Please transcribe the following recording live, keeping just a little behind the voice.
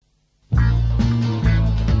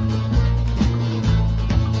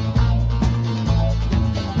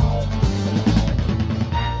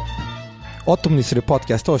Ottoman History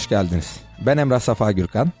Podcast'a hoş geldiniz. Ben Emrah Safa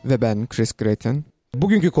Gürkan. Ve ben Chris Gretton.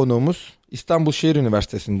 Bugünkü konuğumuz İstanbul Şehir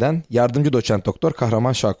Üniversitesi'nden yardımcı doçent doktor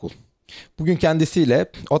Kahraman Şakul. Bugün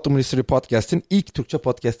kendisiyle Ottoman History Podcast'in ilk Türkçe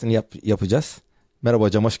podcast'ini yapacağız. Merhaba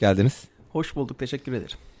hocam, hoş geldiniz. Hoş bulduk, teşekkür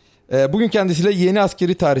ederim. Bugün kendisiyle yeni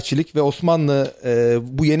askeri tarihçilik ve Osmanlı,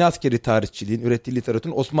 bu yeni askeri tarihçiliğin, ürettiği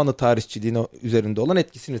literatürün Osmanlı tarihçiliğine üzerinde olan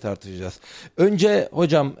etkisini tartışacağız. Önce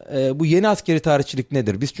hocam bu yeni askeri tarihçilik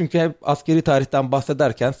nedir? Biz çünkü hep askeri tarihten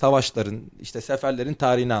bahsederken savaşların, işte seferlerin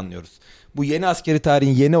tarihini anlıyoruz. Bu yeni askeri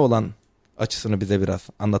tarihin yeni olan açısını bize biraz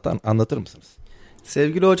anlatır mısınız?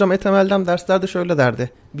 Sevgili hocam Etemel'den derslerde şöyle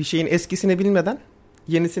derdi. Bir şeyin eskisini bilmeden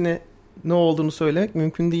yenisini ne olduğunu söylemek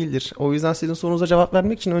mümkün değildir. O yüzden sizin sorunuza cevap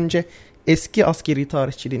vermek için önce eski askeri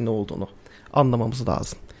tarihçiliğin ne olduğunu anlamamız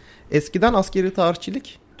lazım. Eskiden askeri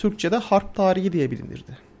tarihçilik Türkçe'de harp tarihi diye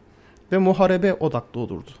bilinirdi. Ve muharebe odaklı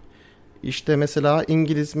olurdu. İşte mesela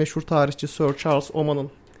İngiliz meşhur tarihçi Sir Charles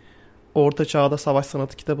Oman'ın Orta Çağ'da Savaş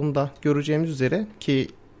Sanatı kitabında göreceğimiz üzere, ki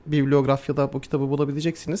bibliografyada bu kitabı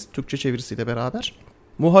bulabileceksiniz Türkçe çevirisiyle beraber,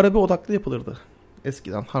 muharebe odaklı yapılırdı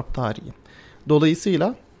eskiden harp tarihi.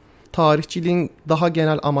 Dolayısıyla tarihçiliğin daha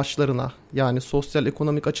genel amaçlarına, yani sosyal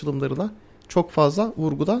ekonomik açılımlarına çok fazla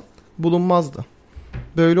vurguda bulunmazdı.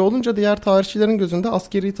 Böyle olunca diğer tarihçilerin gözünde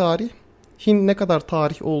askeri tarihin ne kadar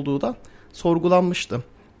tarih olduğu da sorgulanmıştı.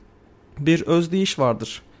 Bir özdeyiş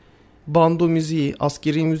vardır. Bando müziği,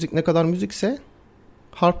 askeri müzik ne kadar müzikse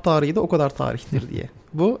harp tarihi de o kadar tarihtir diye.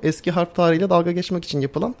 Bu eski harp tarihiyle dalga geçmek için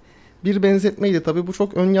yapılan bir benzetmeydi. Tabii bu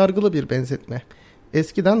çok önyargılı bir benzetme.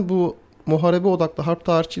 Eskiden bu muharebe odaklı harp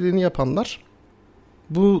tarihçiliğini yapanlar,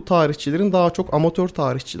 bu tarihçilerin daha çok amatör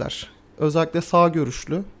tarihçiler, özellikle sağ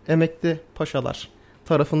görüşlü, emekli paşalar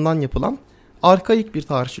tarafından yapılan arkaik bir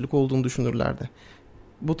tarihçilik olduğunu düşünürlerdi.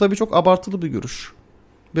 Bu tabii çok abartılı bir görüş.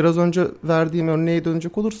 Biraz önce verdiğim örneğe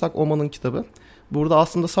dönecek olursak Oman'ın kitabı, burada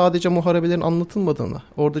aslında sadece muharebelerin anlatılmadığını,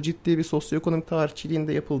 orada ciddi bir sosyoekonomik tarihçiliğin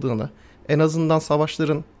de yapıldığını, en azından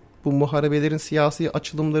savaşların, bu muharebelerin siyasi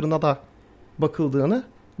açılımlarına da bakıldığını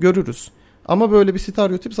görürüz. Ama böyle bir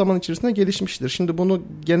stereotip zaman içerisinde gelişmiştir. Şimdi bunu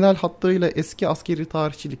genel hattıyla eski askeri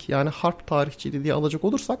tarihçilik, yani harp tarihçiliği diye alacak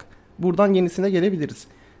olursak buradan yenisine gelebiliriz.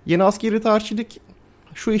 Yeni askeri tarihçilik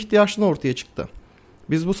şu ihtiyaçtan ortaya çıktı.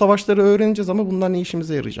 Biz bu savaşları öğreneceğiz ama bunlar ne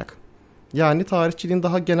işimize yarayacak? Yani tarihçiliğin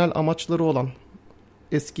daha genel amaçları olan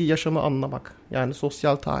eski yaşamı anlamak, yani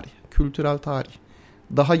sosyal tarih, kültürel tarih,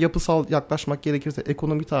 daha yapısal yaklaşmak gerekirse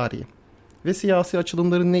ekonomi tarihi ve siyasi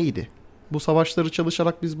açılımları neydi? Bu savaşları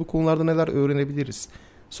çalışarak biz bu konularda neler öğrenebiliriz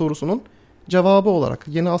sorusunun cevabı olarak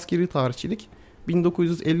yeni askeri tarihçilik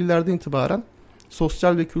 1950'lerden itibaren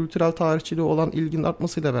sosyal ve kültürel tarihçiliğe olan ilginin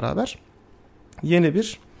artmasıyla beraber yeni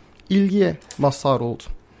bir ilgiye mazhar oldu.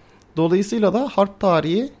 Dolayısıyla da harp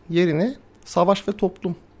tarihi yerini savaş ve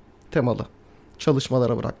toplum temalı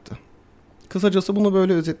çalışmalara bıraktı. Kısacası bunu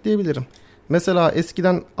böyle özetleyebilirim. Mesela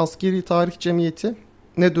eskiden askeri tarih cemiyeti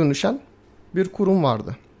ne dönüşen bir kurum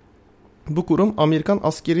vardı. Bu kurum Amerikan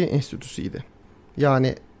Askeri Enstitüsü'ydi.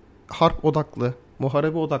 Yani harp odaklı,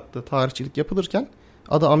 muharebe odaklı tarihçilik yapılırken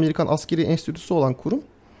adı Amerikan Askeri Enstitüsü olan kurum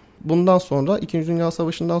bundan sonra 2. Dünya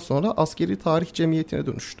Savaşı'ndan sonra Askeri Tarih Cemiyeti'ne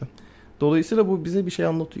dönüştü. Dolayısıyla bu bize bir şey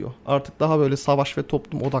anlatıyor. Artık daha böyle savaş ve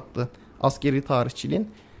toplum odaklı askeri tarihçiliğin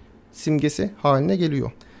simgesi haline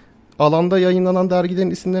geliyor. Alanda yayınlanan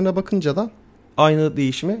dergilerin isimlerine bakınca da aynı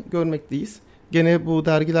değişimi görmekteyiz. Gene bu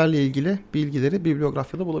dergilerle ilgili bilgileri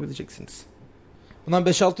bibliografyada bulabileceksiniz. Bundan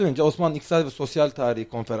 5-6 yıl önce Osmanlı İktisadi ve Sosyal Tarihi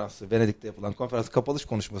Konferansı, Venedik'te yapılan konferans kapanış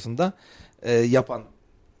konuşmasında yapan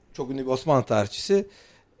çok ünlü bir Osmanlı tarihçisi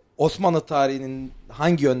Osmanlı tarihinin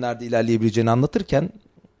hangi yönlerde ilerleyebileceğini anlatırken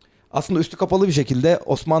aslında üstü kapalı bir şekilde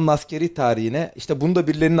Osmanlı askeri tarihine işte bunu da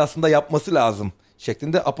birilerinin aslında yapması lazım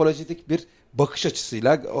şeklinde apolojetik bir bakış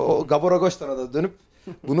açısıyla o Gabor Agostan'a da dönüp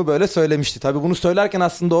bunu böyle söylemişti. Tabii bunu söylerken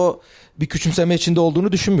aslında o bir küçümseme içinde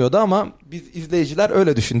olduğunu düşünmüyordu ama biz izleyiciler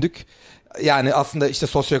öyle düşündük. Yani aslında işte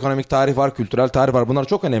sosyoekonomik tarih var, kültürel tarih var. Bunlar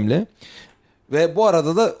çok önemli. Ve bu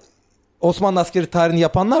arada da Osmanlı askeri tarihini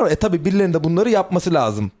yapanlar var. Tabii birilerinin de bunları yapması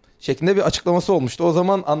lazım şeklinde bir açıklaması olmuştu. O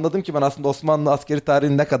zaman anladım ki ben aslında Osmanlı askeri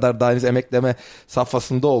tarihinin ne kadar daha henüz emekleme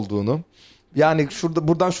safhasında olduğunu. Yani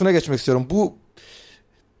buradan şuna geçmek istiyorum. Bu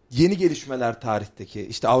yeni gelişmeler tarihteki,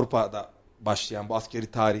 işte Avrupa'da başlayan bu askeri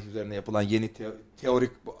tarih üzerine yapılan yeni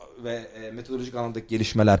teorik ve metodolojik anlamdaki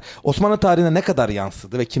gelişmeler Osmanlı tarihine ne kadar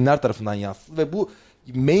yansıdı ve kimler tarafından yansıdı ve bu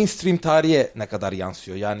mainstream tarihe ne kadar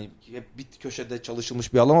yansıyor? Yani hep bir köşede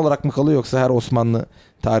çalışılmış bir alan olarak mı kalıyor yoksa her Osmanlı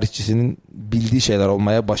tarihçisinin bildiği şeyler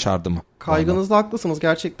olmaya başardı mı? Kaygınızda haklısınız.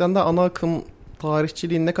 Gerçekten de ana akım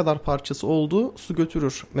tarihçiliğin ne kadar parçası olduğu su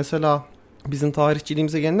götürür. Mesela bizim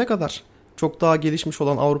tarihçiliğimize gelene kadar çok daha gelişmiş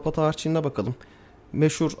olan Avrupa tarihçiliğine bakalım.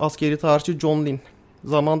 Meşhur askeri tarihçi John Lynn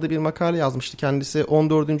zamanında bir makale yazmıştı. Kendisi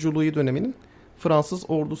 14. Louis döneminin Fransız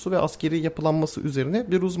ordusu ve askeri yapılanması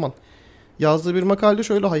üzerine bir uzman. Yazdığı bir makalede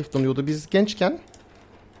şöyle hayıflanıyordu. Biz gençken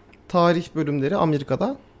tarih bölümleri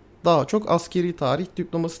Amerika'da daha çok askeri tarih,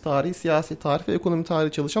 diplomasi tarihi, siyasi tarih ve ekonomi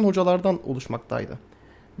tarihi çalışan hocalardan oluşmaktaydı.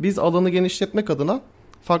 Biz alanı genişletmek adına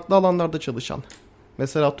farklı alanlarda çalışan,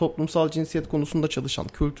 mesela toplumsal cinsiyet konusunda çalışan,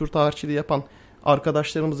 kültür tarihçiliği yapan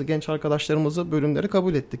arkadaşlarımızı, genç arkadaşlarımızı bölümlere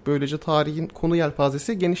kabul ettik. Böylece tarihin konu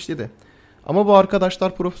yelpazesi genişledi. Ama bu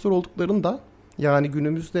arkadaşlar profesör olduklarında, yani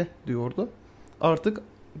günümüzde diyordu, artık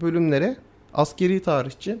bölümlere askeri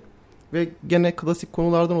tarihçi ve gene klasik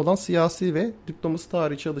konulardan olan siyasi ve diplomasi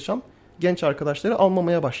tarihi çalışan genç arkadaşları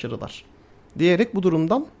almamaya başladılar. Diyerek bu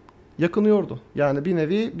durumdan yakınıyordu. Yani bir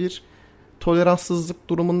nevi bir toleranssızlık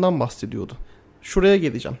durumundan bahsediyordu. Şuraya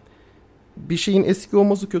geleceğim. Bir şeyin eski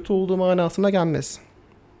olması kötü olduğu manasına gelmez.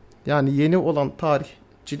 Yani yeni olan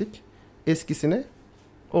tarihçilik eskisini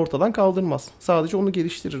ortadan kaldırmaz. Sadece onu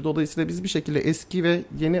geliştirir. Dolayısıyla biz bir şekilde eski ve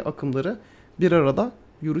yeni akımları bir arada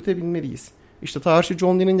yürütebilmeliyiz. İşte tarihçi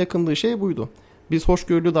John Dee'nin yakındığı şey buydu. Biz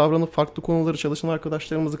hoşgörülü davranıp farklı konuları çalışan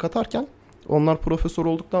arkadaşlarımızı katarken onlar profesör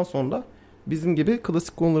olduktan sonra bizim gibi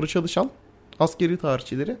klasik konuları çalışan askeri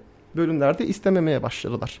tarihçileri bölümlerde istememeye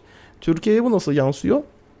başladılar. Türkiye'ye bu nasıl yansıyor?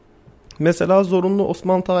 Mesela zorunlu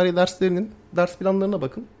Osmanlı tarihi derslerinin ders planlarına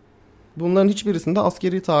bakın. Bunların hiçbirisinde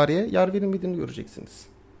askeri tarihe yer verilmediğini göreceksiniz.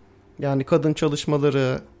 Yani kadın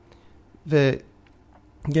çalışmaları ve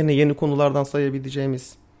gene yeni konulardan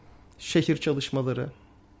sayabileceğimiz şehir çalışmaları,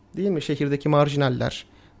 değil mi? Şehirdeki marjinaller.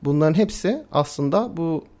 Bunların hepsi aslında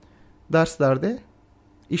bu derslerde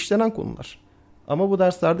işlenen konular. Ama bu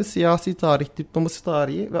derslerde siyasi tarih, diplomasi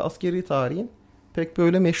tarihi ve askeri tarihin pek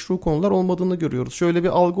böyle meşru konular olmadığını görüyoruz. Şöyle bir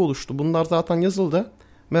algı oluştu. Bunlar zaten yazıldı.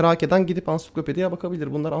 Merak eden gidip ansiklopediye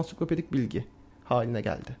bakabilir. Bunlar ansiklopedik bilgi haline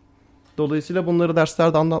geldi. Dolayısıyla bunları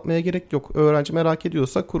derslerde anlatmaya gerek yok. Öğrenci merak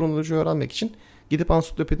ediyorsa kronoloji öğrenmek için gidip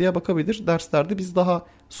ansiklopediye bakabilir. Derslerde biz daha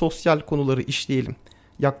sosyal konuları işleyelim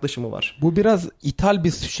yaklaşımı var. Bu biraz ithal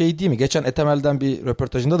bir şey değil mi? Geçen Etemel'den bir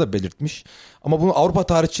röportajında da belirtmiş. Ama bunu Avrupa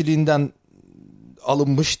tarihçiliğinden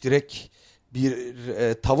alınmış direkt bir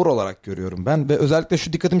tavır olarak görüyorum ben. Ve özellikle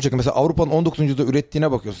şu dikkatimi çekiyor. Mesela Avrupa'nın 19. yüzyılda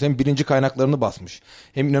ürettiğine bakıyorsun. Hem birinci kaynaklarını basmış.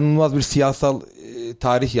 Hem inanılmaz bir siyasal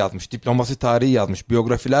tarih yazmış. Diplomasi tarihi yazmış.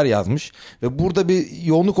 Biyografiler yazmış. Ve burada bir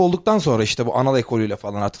yoğunluk olduktan sonra işte bu Anadolu ekolüyle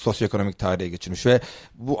falan artık sosyoekonomik tarihe geçirmiş. Ve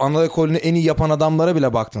bu Anadolu ekolünü en iyi yapan adamlara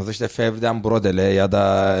bile baktığınızda işte Fevre'den Brodel'e ya da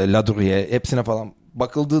Ladurier'e hepsine falan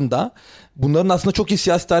bakıldığında bunların aslında çok iyi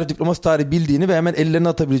siyasi tarih, diplomasi tarihi bildiğini ve hemen ellerine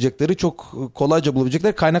atabilecekleri, çok kolayca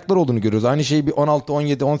bulabilecekleri kaynaklar olduğunu görüyoruz. Aynı şeyi bir 16,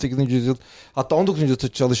 17, 18. yüzyıl hatta 19. yüzyılda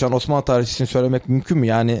çalışan Osmanlı tarihçisini söylemek mümkün mü?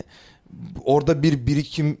 Yani orada bir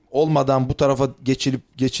birikim olmadan bu tarafa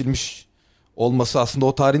geçilmiş olması aslında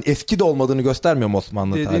o tarihin eski de olmadığını göstermiyor mu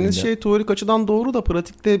Osmanlı tarihinde? Dediğiniz şey teorik açıdan doğru da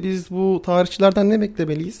pratikte biz bu tarihçilerden ne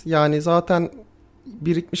beklemeliyiz? Yani zaten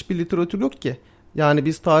birikmiş bir literatür yok ki. Yani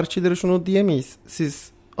biz tarihçilere şunu diyemeyiz.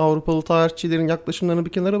 Siz Avrupalı tarihçilerin yaklaşımlarını bir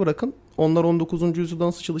kenara bırakın. Onlar 19. yüzyılda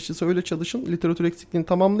nasıl çalışırsa öyle çalışın. Literatür eksikliğini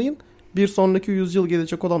tamamlayın. Bir sonraki yüzyıl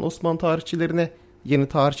gelecek olan Osmanlı tarihçilerine yeni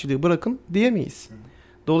tarihçiliği bırakın diyemeyiz.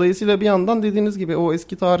 Dolayısıyla bir yandan dediğiniz gibi o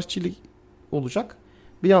eski tarihçilik olacak.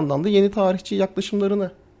 Bir yandan da yeni tarihçi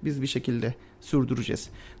yaklaşımlarını biz bir şekilde sürdüreceğiz.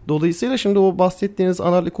 Dolayısıyla şimdi o bahsettiğiniz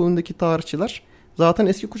Anadolu ekolündeki tarihçiler zaten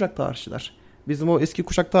eski kuşak tarihçiler. Bizim o eski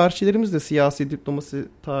kuşak tarihçilerimiz de siyasi diplomasi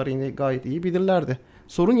tarihini gayet iyi bilirlerdi.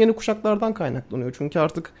 Sorun yeni kuşaklardan kaynaklanıyor. Çünkü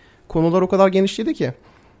artık konular o kadar genişledi ki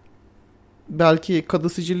belki kadı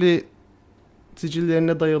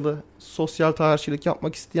sicillerine dayalı sosyal tarihçilik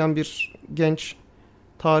yapmak isteyen bir genç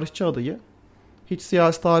tarihçi adayı hiç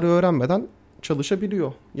siyasi tarih öğrenmeden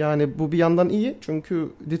çalışabiliyor. Yani bu bir yandan iyi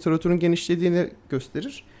çünkü literatürün genişlediğini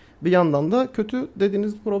gösterir. Bir yandan da kötü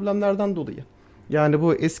dediğiniz problemlerden dolayı. Yani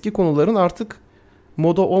bu eski konuların artık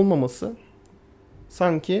moda olmaması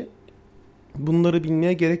sanki bunları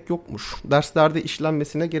bilmeye gerek yokmuş. Derslerde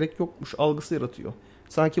işlenmesine gerek yokmuş algısı yaratıyor.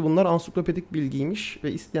 Sanki bunlar ansiklopedik bilgiymiş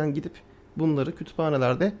ve isteyen gidip bunları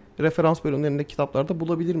kütüphanelerde, referans bölümlerinde, kitaplarda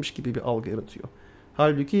bulabilirmiş gibi bir algı yaratıyor.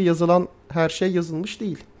 Halbuki yazılan her şey yazılmış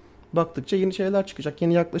değil. Baktıkça yeni şeyler çıkacak,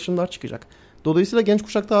 yeni yaklaşımlar çıkacak. Dolayısıyla genç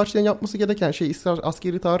kuşak tarihçilerin yapması gereken şey ister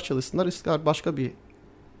askeri tarih çalışsınlar, ister başka bir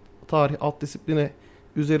tarih alt disipline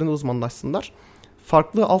üzerine uzmanlaşsınlar.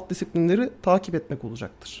 Farklı alt disiplinleri takip etmek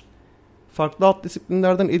olacaktır. Farklı alt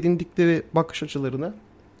disiplinlerden edindikleri bakış açılarını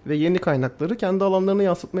ve yeni kaynakları kendi alanlarına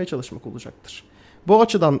yansıtmaya çalışmak olacaktır. Bu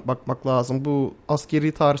açıdan bakmak lazım. Bu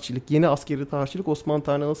askeri tarihçilik, yeni askeri tarihçilik Osmanlı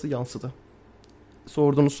tarihine nasıl yansıdı?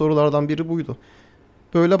 Sorduğunuz sorulardan biri buydu.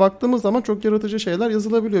 Böyle baktığımız zaman çok yaratıcı şeyler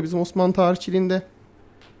yazılabiliyor. Bizim Osmanlı tarihçiliğinde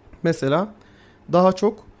mesela daha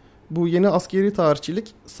çok bu yeni askeri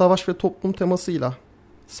tarihçilik savaş ve toplum temasıyla,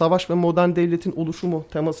 savaş ve modern devletin oluşumu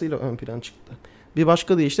temasıyla ön plana çıktı. Bir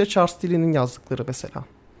başka deyişle Charles Tilly'nin yazdıkları mesela.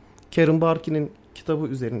 Karen Barkey'nin kitabı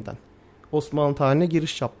üzerinden Osmanlı tarihine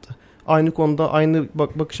giriş yaptı. Aynı konuda aynı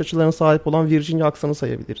bakış açılarına sahip olan Virginia Aksan'ı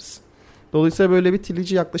sayabiliriz. Dolayısıyla böyle bir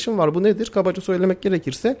Tilly'ci yaklaşım var. Bu nedir? Kabaca söylemek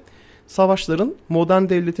gerekirse savaşların modern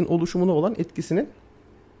devletin oluşumuna olan etkisinin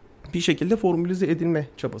bir şekilde formülize edilme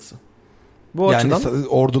çabası. Bu yani açıdan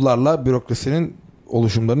ordularla bürokrasinin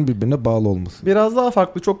oluşumlarının birbirine bağlı olması. biraz daha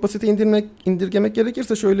farklı. Çok basit indirgemek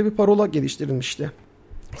gerekirse şöyle bir parola geliştirilmişti.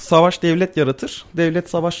 Savaş devlet yaratır, devlet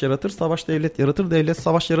savaş yaratır, savaş devlet yaratır, devlet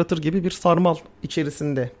savaş yaratır gibi bir sarmal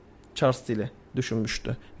içerisinde Charles Tilly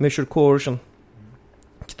düşünmüştü. Meşhur Coercion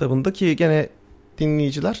kitabında, ki gene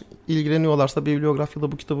dinleyiciler ilgileniyorlarsa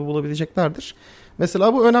bibliografyada bu kitabı bulabileceklerdir.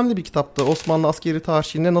 Mesela bu önemli bir kitaptı. Osmanlı askeri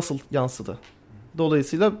tarihine nasıl yansıdı?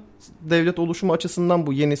 Dolayısıyla devlet oluşumu açısından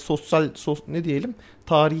bu yeni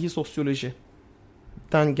tarihi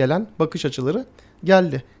sosyolojiden gelen bakış açıları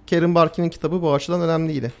geldi. Karen Barkey'nin kitabı bu açıdan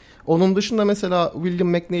önemliydi. Onun dışında mesela William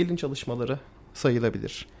McNeill'in çalışmaları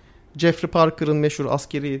sayılabilir. Jeffrey Parker'ın meşhur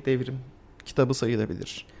Askeri Devrim kitabı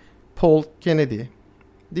sayılabilir. Paul Kennedy,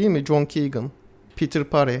 değil mi? John Keegan, Peter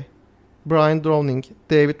Parry, Brian Downing,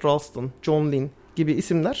 David Ralston, John Lynn gibi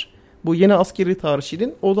isimler bu yeni askeri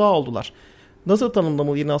tarihçiliğin odağı oldular. Nasıl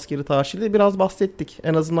tanımlamalı yeni askeri tarihçiliği? Biraz bahsettik.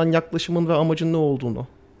 En azından yaklaşımın ve amacın ne olduğunu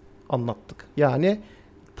anlattık. Yani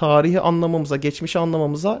tarihi anlamamıza, geçmişi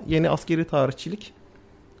anlamamıza yeni askeri tarihçilik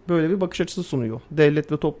böyle bir bakış açısı sunuyor.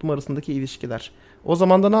 Devlet ve toplum arasındaki ilişkiler. O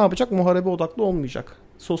zaman da ne yapacak? Muharebe odaklı olmayacak.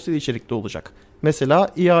 Sosyal içerikli olacak. Mesela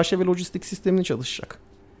İAŞ ve lojistik sistemini çalışacak.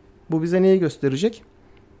 Bu bize neyi gösterecek?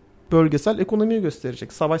 Bölgesel ekonomiyi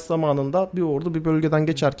gösterecek. Savaş zamanında bir ordu bir bölgeden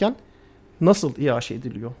geçerken nasıl İAŞ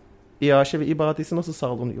ediliyor? İAŞ ve ibadesi nasıl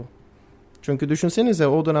sağlanıyor? Çünkü düşünsenize,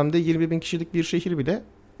 o dönemde 20 bin kişilik bir şehir bile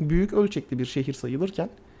büyük ölçekli bir şehir sayılırken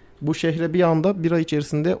bu şehre bir anda bir ay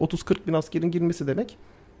içerisinde 30-40 bin askerin girmesi demek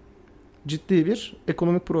ciddi bir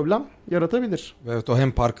ekonomik problem yaratabilir. Evet, o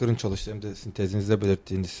hem Parker'ın çalıştığı hem de sizin tezinizde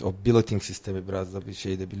belirttiğiniz o billeting sistemi biraz da bir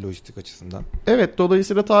şeyde, bir lojistik açısından. Evet,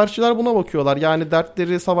 dolayısıyla tarihçiler buna bakıyorlar. Yani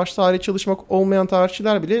dertleri savaş tarihi çalışmak olmayan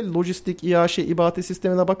tarihçiler bile lojistik, İAŞ, ibadeti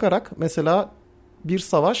sistemine bakarak mesela bir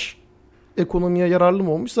savaş ekonomiye yararlı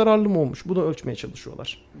mı olmuş, zararlı mı olmuş, bunu ölçmeye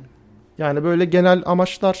çalışıyorlar. Yani böyle genel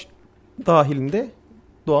amaçlar dahilinde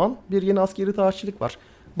doğan bir yeni askeri tarihçilik var.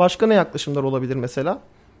 Başka ne yaklaşımlar olabilir mesela?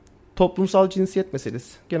 Toplumsal cinsiyet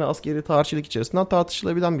meselesi. Gene askeri tarihçilik içerisinden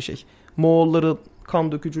tartışılabilen bir şey. Moğolların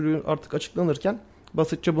kan dökücülüğü artık açıklanırken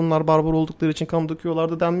basitçe bunlar barbar oldukları için kan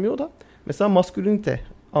döküyorlardı denmiyor da mesela maskülinite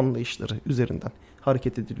anlayışları üzerinden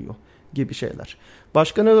hareket ediliyor gibi şeyler.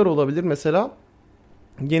 Başka neler olabilir? Mesela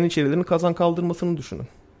Yeniçerilerin kazan kaldırmasını düşünün.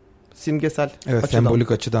 Simgesel evet, açıdan.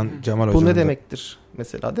 sembolik açıdan Cemal Hocam. Bu ne demektir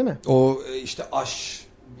mesela, değil mi? O işte aş,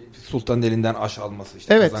 sultanın elinden aş alması,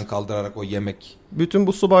 işte evet, kazan kaldırarak o yemek. Bütün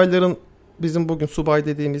bu subayların, bizim bugün subay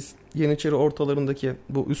dediğimiz Yeniçeri ortalarındaki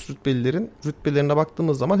bu üst rütbelilerin rütbelerine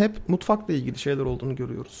baktığımız zaman hep mutfakla ilgili şeyler olduğunu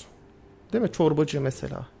görüyoruz. Değil mi? Çorbacı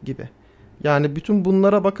mesela gibi. Yani bütün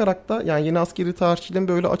bunlara bakarak da yani yeni askeri tarihçiliğin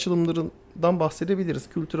böyle açılımlarından bahsedebiliriz.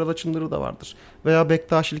 Kültürel açılımları da vardır. Veya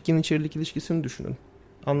Bektaşilik Yeniçerilik ilişkisini düşünün.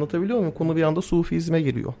 Anlatabiliyor muyum? Konu bir anda Sufizme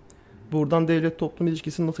geliyor. Buradan devlet toplum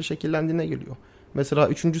ilişkisinin nasıl şekillendiğine geliyor. Mesela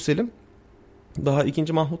 3. Selim daha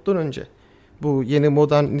 2. Mahmut'tan önce bu yeni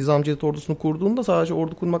modern Nizamcılık ordusunu kurduğunda sadece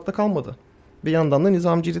ordu kurmakta kalmadı. Bir yandan da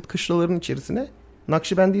Nizamcılık kışlaların içerisine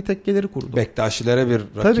Nakşibendi tekkeleri kurdu. Bektaşilere bir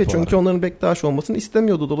rakip Tabii, çünkü olarak. onların Bektaş olmasını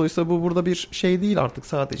istemiyordu. Dolayısıyla bu burada bir şey değil artık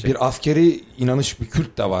sadece. Bir askeri inanış, bir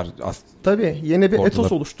kült de var. Tabii, yeni bir Ordular.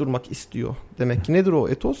 etos oluşturmak istiyor. Demek ki nedir o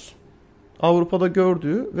etos? Avrupa'da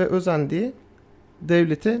gördüğü ve özendiği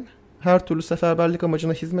devletin her türlü seferberlik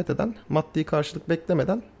amacına hizmet eden, maddi karşılık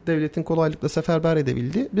beklemeden devletin kolaylıkla seferber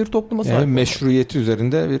edebildiği bir topluma sahip. Yani meşruiyeti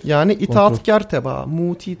üzerinde bir yani itaatkar tebaa,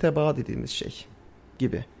 muti tebaa dediğimiz şey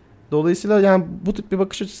gibi. Dolayısıyla yani bu tip bir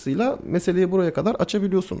bakış açısıyla meseleyi buraya kadar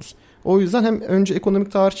açabiliyorsunuz. O yüzden hem önce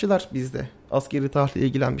ekonomik tarihçiler bizde askeri tarihle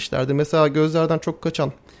ilgilenmişlerdi. Mesela gözlerden çok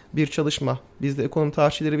kaçan bir çalışma, bizde ekonomi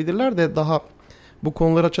tarihçileri bilirler de daha bu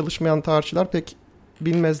konulara çalışmayan tarihçiler pek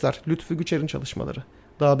bilmezler. Lütfü Güçer'in çalışmaları.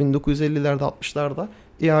 Daha 1950'lerde 60'larda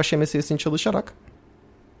İAŞ meselesini çalışarak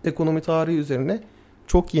ekonomi tarihi üzerine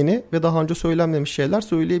çok yeni ve daha önce söylenmemiş şeyler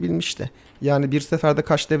söyleyebilmişti. Yani bir seferde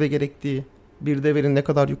kaç deve gerektiği, bir devenin ne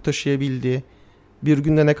kadar yük taşıyabildiği, bir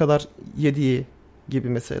günde ne kadar yediği gibi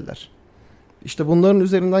meseleler. İşte bunların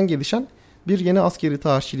üzerinden gelişen bir yeni askeri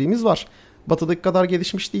tarihçiliğimiz var. Batı'daki kadar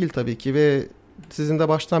gelişmiş değil tabii ki ve sizin de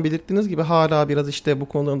baştan belirttiğiniz gibi hala biraz işte bu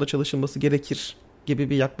konularında çalışılması gerekir gibi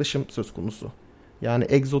bir yaklaşım söz konusu. Yani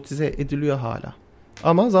egzotize ediliyor hala.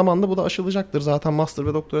 Ama zamanla bu da aşılacaktır. Zaten master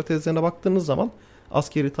ve doktora tezlerine baktığınız zaman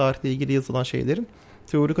askeri tarihle ilgili yazılan şeylerin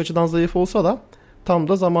teorik açıdan zayıf olsa da tam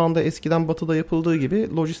da zamanında eskiden batıda yapıldığı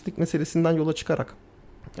gibi lojistik meselesinden yola çıkarak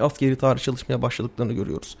askeri tarih çalışmaya başladıklarını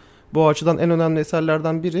görüyoruz. Bu açıdan en önemli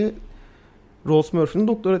eserlerden biri Rolls Murphy'nin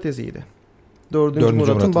doktora teziydi. 4.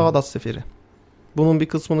 Murat'ın Bağdat Seferi. Bunun bir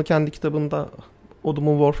kısmını kendi kitabında,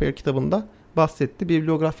 Ottoman Warfare kitabında bahsetti.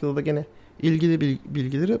 Bibliografyada da gene ilgili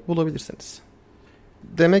bilgileri bulabilirsiniz.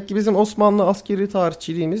 Demek ki bizim Osmanlı askeri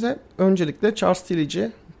tarihçiliğimize öncelikle Charles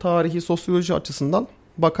Tilly'ci tarihi sosyoloji açısından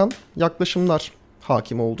bakan yaklaşımlar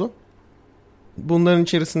hakim oldu. Bunların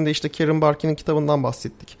içerisinde işte Kerim Barki'nin kitabından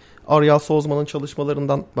bahsettik. Aryal Sozman'ın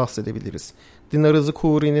çalışmalarından bahsedebiliriz. Dinar Rızı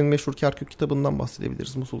Kûri'nin meşhur Kerkük kitabından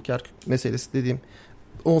bahsedebiliriz. Musul Kerkük meselesi dediğim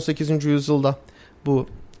 18. yüzyılda bu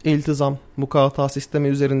iltizam, mukata sistemi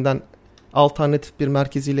üzerinden alternatif bir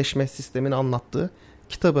merkezileşme sistemini anlattığı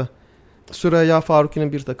kitabı. Süreyya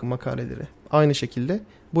Faruki'nin bir takım makaleleri. Aynı şekilde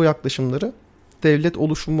bu yaklaşımları devlet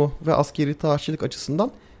oluşumu ve askeri tarihçilik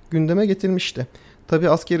açısından gündeme getirmişti. Tabi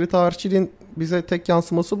askeri tarihçiliğin bize tek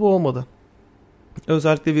yansıması bu olmadı.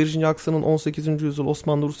 Özellikle Virginia Aksa'nın 18. yüzyıl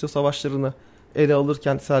Osmanlı-Rusya savaşlarını ele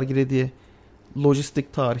alırken sergilediği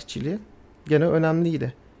lojistik tarihçiliği gene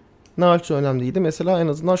önemliydi. Ne açıdan önemliydi? Mesela en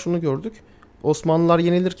azından şunu gördük. Osmanlılar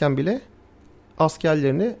yenilirken bile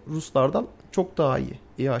askerlerini Ruslardan çok daha iyi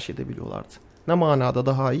iaşe edebiliyorlardı. Ne manada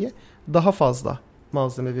daha iyi? Daha fazla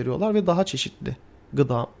malzeme veriyorlar ve daha çeşitli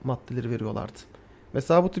gıda maddeleri veriyorlardı.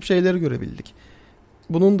 Mesela bu tip şeyleri görebildik.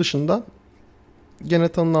 Bunun dışında gene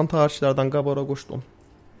tanınan tarihçilerden Gabor Agoston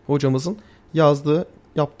hocamızın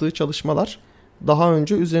yaptığı çalışmalar daha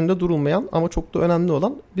önce üzerinde durulmayan ama çok da önemli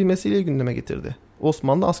olan bir meseleyi gündeme getirdi.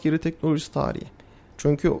 Osmanlı askeri teknolojisi tarihi.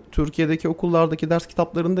 Çünkü Türkiye'deki okullardaki ders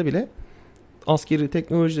kitaplarında bile askeri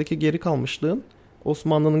teknolojideki geri kalmışlığın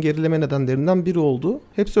Osmanlı'nın gerileme nedenlerinden biri olduğu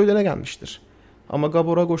hep söylene gelmiştir. Ama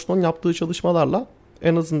Gabor Agoston yaptığı çalışmalarla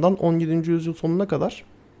en azından 17. yüzyıl sonuna kadar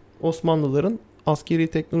Osmanlıların askeri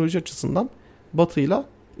teknoloji açısından Batı'yla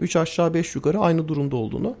 3 aşağı 5 yukarı aynı durumda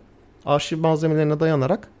olduğunu arşiv malzemelerine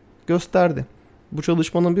dayanarak gösterdi. Bu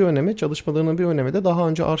çalışmalarının bir önemi de daha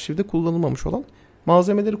önce arşivde kullanılmamış olan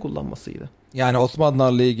malzemeleri kullanmasıydı. Yani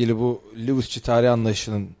Osmanlılarla ilgili bu Lewisçi tarih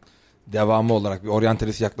anlayışının devamı olarak bir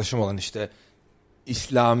oryantalist yaklaşım olan işte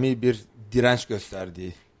İslami bir direnç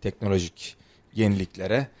gösterdiği teknolojik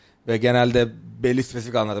yeniliklere ve genelde belli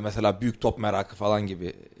spesifik alanlarda mesela büyük top merakı falan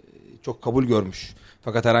gibi çok kabul görmüş.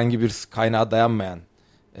 Fakat herhangi bir kaynağa dayanmayan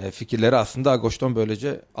fikirleri aslında Agoston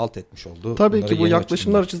böylece alt etmiş oldu. Tabii Bunları ki bu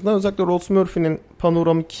yaklaşımlar açısından özellikle Rolls Murphy'nin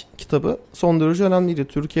panoramik kitabı son derece önemliydi.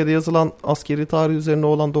 Türkiye'de yazılan askeri tarih üzerine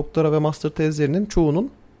olan doktora ve master tezlerinin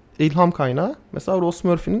çoğunun ilham kaynağı mesela Rolls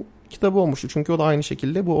Murphy'nin kitabı olmuştu. Çünkü o da aynı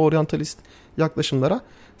şekilde bu oryantalist yaklaşımlara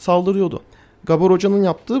saldırıyordu. Gabor Hoca'nın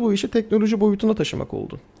yaptığı bu işi teknoloji boyutuna taşımak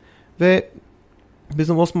oldu. Ve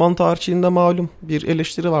bizim Osmanlı tarihçiliğinde malum bir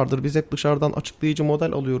eleştiri vardır. Biz hep dışarıdan açıklayıcı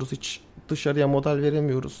model alıyoruz. Hiç dışarıya model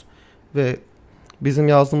veremiyoruz. Ve bizim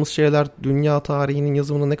yazdığımız şeyler dünya tarihinin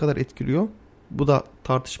yazımını ne kadar etkiliyor? Bu da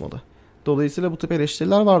tartışmalı. Dolayısıyla bu tip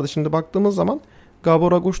eleştiriler vardı. Şimdi baktığımız zaman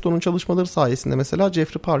Gabor Agoston'un çalışmaları sayesinde mesela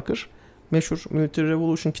Jeffrey Parker meşhur Military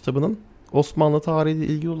Revolution kitabının Osmanlı tarihiyle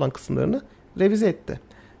ilgili olan kısımlarını revize etti.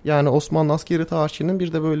 Yani Osmanlı askeri tarihçiliğinin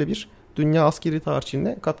bir de böyle bir dünya askeri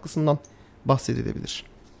tarihçiliğine katkısından bahsedilebilir.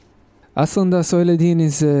 Aslında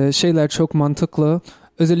söylediğiniz şeyler çok mantıklı.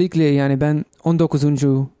 Özellikle yani ben 19.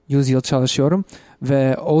 yüzyıl çalışıyorum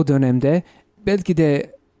ve o dönemde belki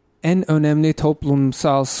de en önemli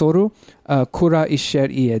toplumsal soru kura işler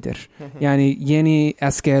iyidir. Yani yeni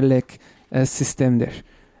askerlik sistemdir.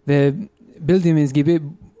 Ve bildiğimiz gibi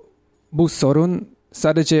bu sorun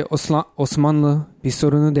sadece Osmanlı bir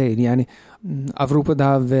sorunu değil. Yani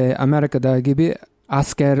Avrupa'da ve Amerika'da gibi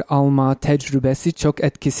asker alma tecrübesi çok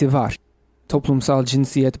etkisi var. Toplumsal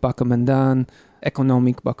cinsiyet bakımından,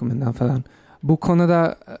 ekonomik bakımından falan. Bu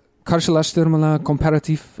konuda karşılaştırmalar,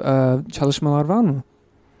 komparatif çalışmalar var mı?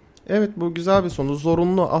 Evet, bu güzel bir soru.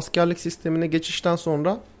 Zorunlu askerlik sistemine geçişten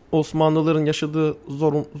sonra Osmanlıların yaşadığı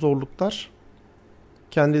zorluklar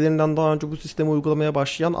kendilerinden daha önce bu sistemi uygulamaya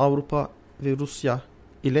başlayan Avrupa ve Rusya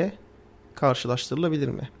ile karşılaştırılabilir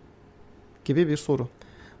mi? Gibi bir soru.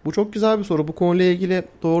 Bu çok güzel bir soru. Bu konuyla ilgili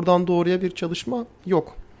doğrudan doğruya bir çalışma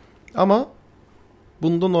yok. Ama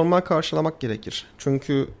bunu da normal karşılamak gerekir.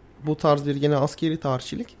 Çünkü bu tarz bir yeni askeri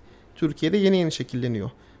tarihçilik Türkiye'de yeni şekilleniyor.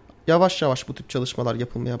 Yavaş yavaş bu tip çalışmalar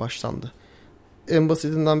yapılmaya başlandı. En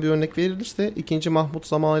basitinden bir örnek verilirse 2. Mahmut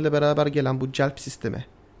zamanıyla beraber gelen bu celp sistemi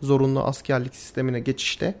zorunlu askerlik sistemine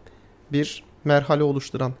geçişte bir merhale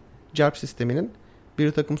oluşturan celp sisteminin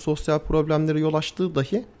bir takım sosyal problemlere yol açtığı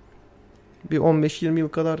dahi bir 15-20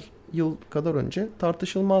 yıl kadar önce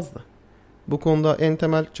tartışılmazdı. Bu konuda en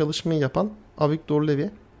temel çalışmayı yapan Avigdor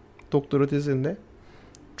Levi doktora tezinde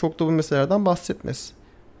çok da bu meselelerden bahsetmez.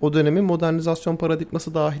 O dönemin modernizasyon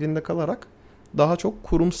paradigması dahilinde kalarak daha çok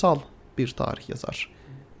kurumsal bir tarih yazar.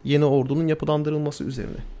 Yeni ordunun yapılandırılması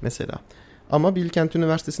üzerine mesela. Ama Bilkent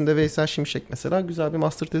Üniversitesi'nde Veysel Şimşek mesela güzel bir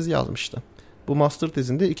master tezi yazmıştı. Bu master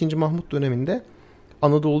tezinde 2. Mahmut döneminde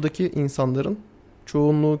Anadolu'daki insanların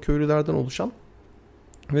çoğunluğu köylülerden oluşan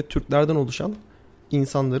ve Türklerden oluşan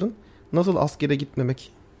insanların nasıl askere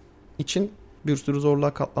gitmemek için bir sürü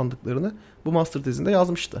zorluğa katlandıklarını bu master tezinde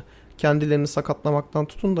yazmıştı. Kendilerini sakatlamaktan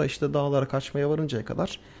tutun da işte dağlara kaçmaya varıncaya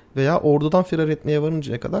kadar veya ordudan firar etmeye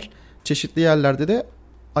varıncaya kadar, çeşitli yerlerde de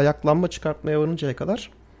ayaklanma çıkartmaya varıncaya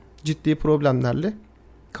kadar ciddi problemlerle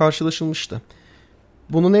karşılaşılmıştı.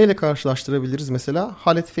 Bunu neyle karşılaştırabiliriz mesela?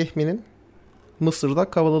 Halet Fehmi'nin Mısır'da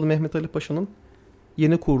Kavalalı Mehmet Ali Paşa'nın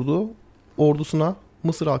yeni kurduğu ordusuna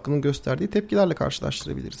Mısır halkının gösterdiği tepkilerle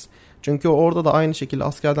karşılaştırabiliriz. Çünkü orada da aynı şekilde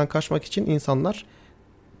askerden kaçmak için insanlar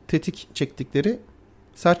tetik çektikleri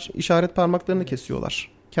sert işaret parmaklarını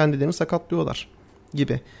kesiyorlar. Kendilerini sakatlıyorlar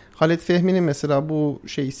gibi. Halet Fehmi'nin mesela bu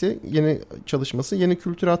yeni çalışması yeni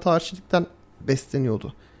kültürel tarihçilikten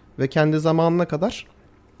besleniyordu. Ve kendi zamanına kadar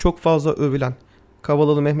çok fazla övülen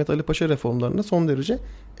Kavalalı Mehmet Ali Paşa reformlarına son derece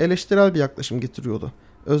eleştirel bir yaklaşım getiriyordu.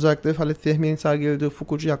 Özellikle Halet Fehmi'nin sergilediği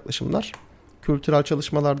Foucault'cu yaklaşımlar kültürel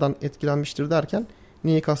çalışmalardan etkilenmiştir derken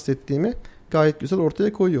neyi kastettiğimi gayet güzel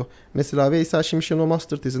ortaya koyuyor. Mesela Veysel Şimşek'in o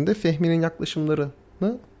master tezinde Fehmi'nin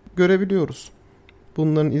yaklaşımlarını görebiliyoruz.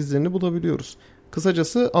 Bunların izlerini bulabiliyoruz.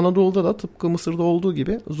 Kısacası Anadolu'da da tıpkı Mısır'da olduğu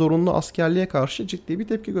gibi zorunlu askerliğe karşı ciddi bir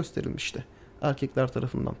tepki gösterilmişti erkekler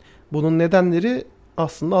tarafından. Bunun nedenleri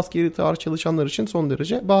aslında askeri tarih çalışanlar için son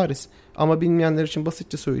derece bariz. Ama bilmeyenler için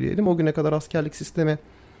basitçe söyleyelim. O güne kadar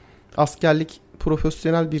askerlik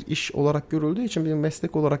profesyonel bir iş olarak görüldüğü için, bir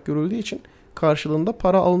meslek olarak görüldüğü için karşılığında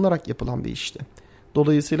para alınarak yapılan bir işti.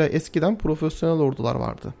 Dolayısıyla eskiden profesyonel ordular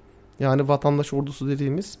vardı. Yani vatandaş ordusu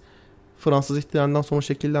dediğimiz Fransız ihtilalinden sonra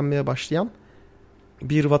şekillenmeye başlayan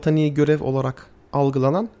bir vatani görev olarak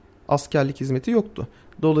algılanan askerlik hizmeti yoktu.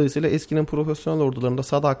 Dolayısıyla eskinin profesyonel ordularında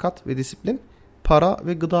sadakat ve disiplin para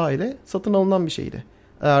ve gıda ile satın alınan bir şeydi.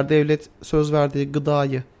 Eğer devlet söz verdiği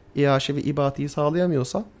gıdayı, iaşe ve ibatiyi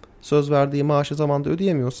sağlayamıyorsa, söz verdiği maaşı zamanında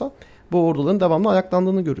ödeyemiyorsa bu orduların devamlı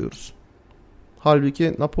ayaklandığını görüyoruz.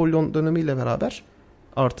 Halbuki Napolyon dönemiyle beraber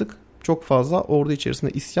artık çok fazla ordu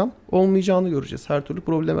içerisinde isyan olmayacağını göreceğiz her türlü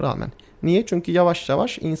probleme rağmen. Niye? Çünkü yavaş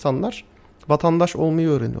yavaş insanlar vatandaş olmayı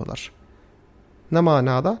öğreniyorlar. Ne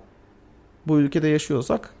manada? Bu ülkede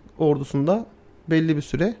yaşıyorsak ordusunda belli bir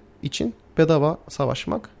süre için bedava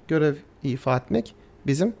savaşmak, görev ifa etmek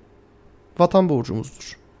bizim vatan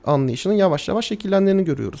borcumuzdur anlayışının yavaş yavaş şekillendiğini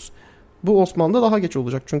görüyoruz. Bu Osmanlı'da daha geç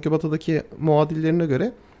olacak. Çünkü batıdaki muadillerine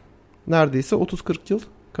göre neredeyse 30-40 yıl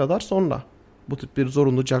kadar sonra bu tip bir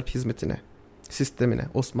zorunlu celp sistemine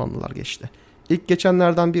Osmanlılar geçti. İlk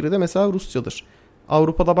geçenlerden biri de mesela Rusya'dır.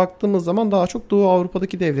 Avrupa'da baktığımız zaman daha çok Doğu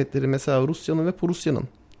Avrupa'daki devletleri, mesela Rusya'nın ve Prusya'nın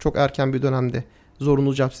çok erken bir dönemde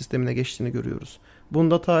zorunlu celp sistemine geçtiğini görüyoruz.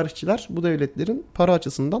 Bunda tarihçiler bu devletlerin para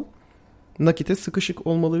açısından nakite sıkışık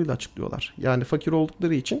olmalarıyla açıklıyorlar. Yani fakir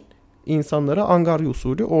oldukları için insanlara angarya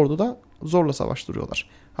usulü orduda zorla savaştırıyorlar.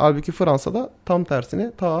 Halbuki Fransa'da tam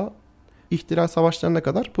tersine ta ihtilal savaşlarına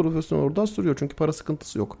kadar profesyonel ordular sürüyor. Çünkü para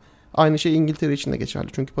sıkıntısı yok. Aynı şey İngiltere için de geçerli.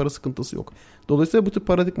 Çünkü para sıkıntısı yok. Dolayısıyla bu tip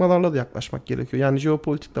paradigmalarla da yaklaşmak gerekiyor. Yani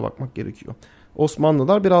jeopolitikle bakmak gerekiyor.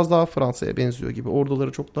 Osmanlılar biraz daha Fransa'ya benziyor gibi.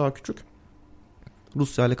 Orduları çok daha küçük.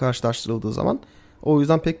 Rusya ile karşılaştırıldığı zaman. O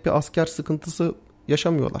yüzden pek bir asker sıkıntısı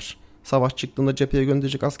yaşamıyorlar. Savaş çıktığında cepheye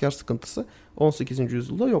gönderecek asker sıkıntısı 18.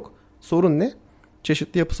 yüzyılda yok. Sorun ne?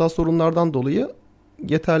 Çeşitli yapısal sorunlardan dolayı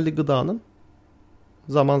yeterli gıdanın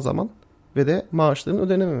zaman zaman ve de maaşların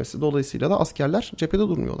ödenememesi. Dolayısıyla da askerler cephede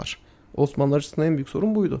durmuyorlar. Osmanlılar açısından en büyük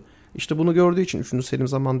sorun buydu. İşte bunu gördüğü için 3. Selim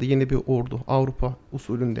zamanında yeni bir ordu, Avrupa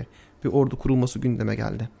usulünde bir ordu kurulması gündeme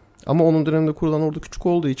geldi. Ama onun döneminde kurulan ordu küçük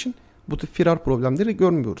olduğu için bu tip firar problemleri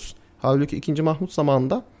görmüyoruz. Halbuki 2. Mahmut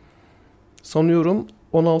zamanında sanıyorum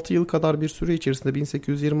 16 yıl kadar bir süre içerisinde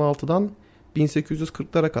 1826'dan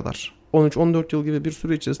 1840'lara kadar 13-14 yıl gibi bir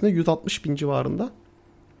süre içerisinde 160 bin civarında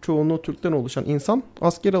çoğunluğu Türk'ten oluşan insan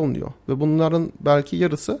asker alınıyor. Ve bunların belki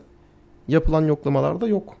yarısı yapılan yoklamalarda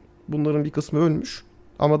yok. Bunların bir kısmı ölmüş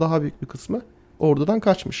ama daha büyük bir kısmı ordudan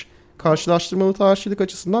kaçmış. Karşılaştırmalı tarihçilik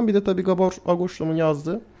açısından bir de tabii Gabor Agostom'un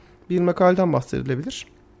yazdığı bir makaleden bahsedilebilir.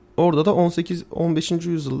 Orada da 15.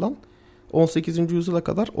 yüzyıldan 18. yüzyıla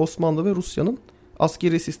kadar Osmanlı ve Rusya'nın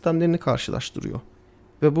askeri sistemlerini karşılaştırıyor.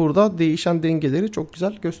 Ve burada değişen dengeleri çok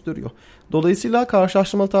güzel gösteriyor. Dolayısıyla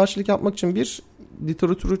karşılaştırmalı tarihçilik yapmak için bir,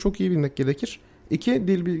 literatürü çok iyi bilmek gerekir. İki,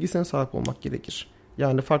 dil bilgisine sahip olmak gerekir.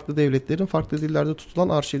 Yani farklı devletlerin farklı dillerde tutulan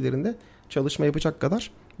arşivlerinde çalışma yapacak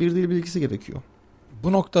kadar bir dil bilgisi gerekiyor.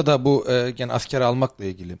 Bu noktada bu gene askere almakla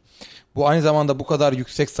ilgili. Bu aynı zamanda bu kadar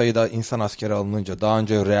yüksek sayıda insan askere alınınca daha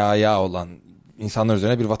önce reaya olan insanlar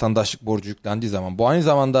üzerine bir vatandaşlık borcu yüklendiği zaman bu aynı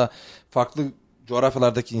zamanda farklı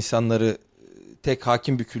coğrafyalardaki insanları tek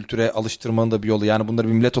hakim bir kültüre alıştırmanın da bir yolu. Yani bunları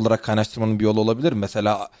bir millet olarak kaynaştırmanın bir yolu olabilir mi?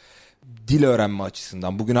 Mesela dil öğrenme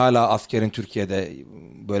açısından. Bugün hala askerin Türkiye'de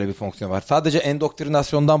böyle bir fonksiyon var. Sadece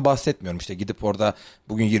endoktrinasyondan bahsetmiyorum. İşte gidip orada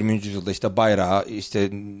bugün 20. yüzyılda işte bayrağı,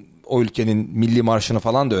 işte o ülkenin milli marşını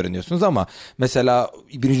falan da öğreniyorsunuz ama mesela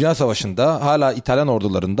Birinci Dünya Savaşı'nda hala İtalyan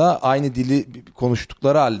ordularında aynı dili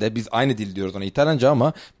konuştukları halde biz aynı dil diyoruz ona İtalyanca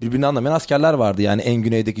ama birbirini anlamayan askerler vardı. Yani en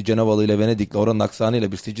güneydeki Cenevalı ile Venedikli oranın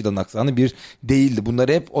aksanıyla bir Sicilya'nın aksanı bir değildi.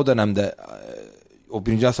 Bunları hep o dönemde o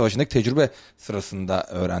Birinci Dünya Savaşı'ndaki tecrübe sırasında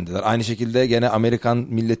öğrendiler. Aynı şekilde gene Amerikan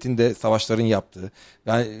milletin de savaşların yaptığı.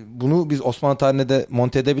 Yani bunu biz Osmanlı tarihine de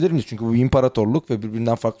monte edebilir miyiz? Çünkü bu imparatorluk ve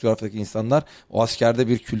birbirinden farklı coğrafyadaki insanlar o askerde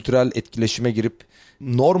bir kültürel etkileşime girip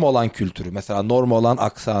norm olan kültürü, mesela norm olan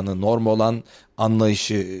aksanı, norm olan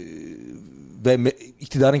anlayışı ve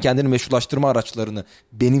iktidarın kendini meşrulaştırma araçlarını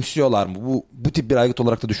benimsiyorlar mı? Bu tip bir aygıt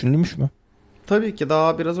olarak da düşünülmüş mü? Tabii ki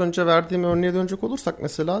daha biraz önce verdiğim örneğe dönecek olursak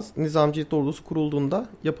mesela Nizamcıyet ordusu kurulduğunda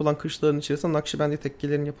yapılan kışlaların içerisinde Nakşibendi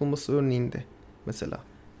tekkelerin yapılması örneğinde mesela.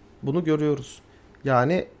 Bunu görüyoruz.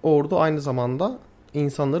 Yani ordu aynı zamanda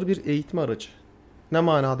insanları bir eğitme aracı. Ne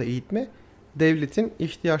manada eğitme? Devletin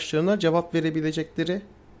ihtiyaçlarına cevap verebilecekleri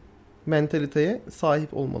mentaliteye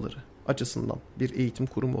sahip olmaları açısından bir eğitim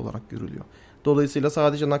kurumu olarak görülüyor. Dolayısıyla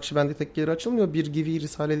sadece Nakşibendi tekkeleri açılmıyor. Bir gibi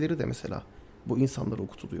risaleleri de mesela bu insanlara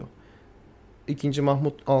okutuluyor. II.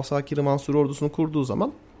 Mahmut Alsakir-i Mansur ordusunu kurduğu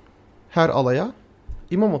zaman her alaya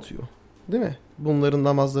imam atıyor. Değil mi? Bunların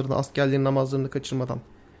namazlarını, askerlerin namazlarını kaçırmadan,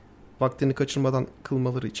 vaktini kaçırmadan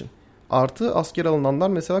kılmaları için. Artı asker alınanlar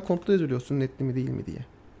mesela kontrol ediliyor sünnetli mi değil mi diye.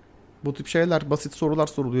 Bu tip şeyler, basit sorular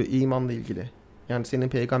soruluyor imanla ilgili. Yani senin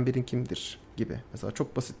peygamberin kimdir gibi. Mesela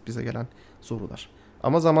çok basit bize gelen sorular.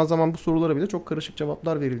 Ama zaman zaman bu sorulara bile çok karışık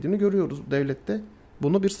cevaplar verildiğini görüyoruz. Devlette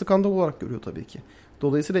bunu bir skandal olarak görüyor tabii ki.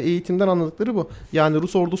 Dolayısıyla eğitimden anladıkları bu. Yani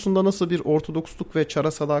Rus ordusunda nasıl bir ortodoksluk ve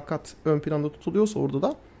çara sadakat ön planda tutuluyorsa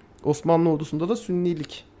orduda, Osmanlı ordusunda da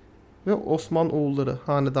sünnilik ve Osman oğulları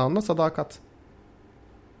hanedanına sadakat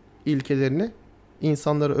ilkelerini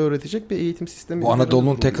insanlara öğretecek bir eğitim sistemi. Bu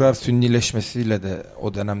Anadolu'nun tekrar sünnileşmesiyle de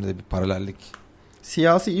o dönemde bir paralellik.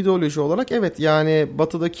 Siyasi ideoloji olarak evet, yani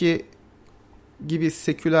batıdaki gibi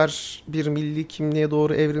seküler bir milli kimliğe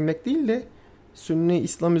doğru evrilmek değil de Sünni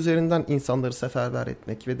İslam üzerinden insanları seferber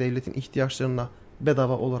etmek ve devletin ihtiyaçlarına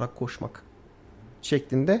bedava olarak koşmak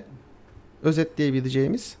şeklinde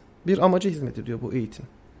özetleyebileceğimiz bir amaca hizmet ediyor bu eğitim.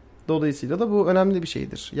 Dolayısıyla da bu önemli bir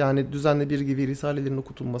şeydir. Yani düzenli bir gibi risalelerin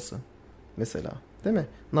okutulması mesela, değil mi?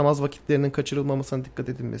 Namaz vakitlerinin kaçırılmamasına dikkat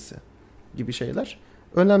edilmesi gibi şeyler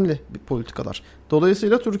önemli bir politikalar.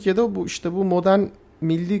 Dolayısıyla Türkiye'de bu modern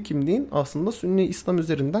milli kimliğin aslında Sünni İslam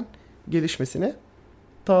üzerinden gelişmesine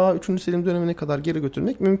ta 3. Selim dönemine kadar geri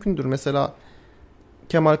götürmek mümkündür. Mesela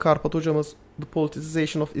Kemal Karpat hocamız The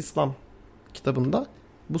Politicization of Islam kitabında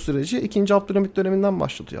bu süreci 2. Abdülhamit döneminden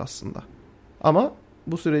başlatıyor aslında. Ama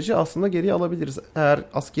bu süreci aslında geriye alabiliriz eğer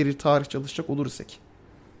askeri tarih çalışacak olursak.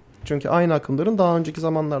 Çünkü aynı akımların daha önceki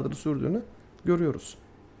zamanlarda da sürdüğünü görüyoruz.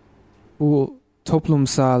 Bu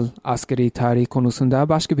toplumsal askeri tarih konusunda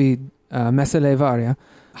başka bir mesele var ya.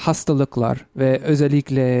 Hastalıklar ve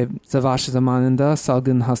özellikle savaş zamanında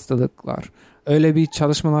salgın hastalıklar. Öyle bir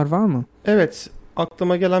çalışmalar var mı? Evet.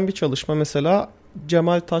 Aklıma gelen bir çalışma mesela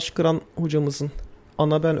Cemal Taşkıran hocamızın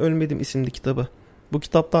Ana Ben Ölmedim isimli kitabı. Bu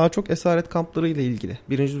kitap daha çok esaret kampları ile ilgili.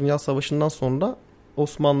 Birinci Dünya Savaşı'ndan sonra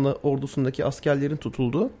Osmanlı ordusundaki askerlerin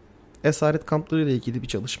tutulduğu esaret kampları ile ilgili bir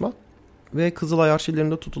çalışma. Ve Kızılay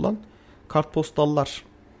arşivlerinde tutulan kartpostallar,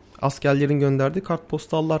 askerlerin gönderdiği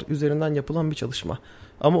kartpostallar üzerinden yapılan bir çalışma.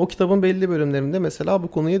 Ama o kitabın belli bölümlerinde mesela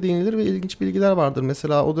bu konuya değinilir ve ilginç bilgiler vardır.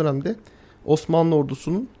 Mesela o dönemde Osmanlı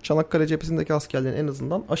ordusunun Çanakkale cephesindeki askerlerin en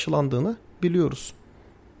azından aşılandığını biliyoruz.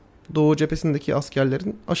 Doğu cephesindeki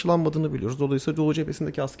askerlerin aşılanmadığını biliyoruz. Dolayısıyla Doğu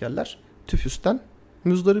cephesindeki askerler tüfüsten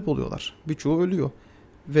müzdarip oluyorlar. Birçoğu ölüyor.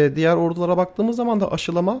 Ve diğer ordulara baktığımız zaman da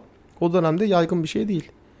aşılama o dönemde yaygın bir şey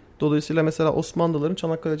değil. Dolayısıyla mesela Osmanlıların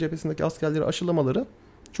Çanakkale cephesindeki askerleri aşılamaları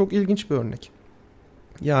çok ilginç bir örnek.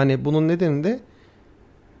 Yani bunun nedeni de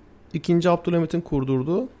II. Abdülhamit'in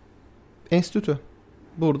kurdurduğu enstitü.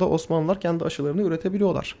 burada Osmanlılar kendi aşılarını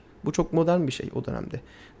üretebiliyorlar. Bu çok modern bir şey o dönemde.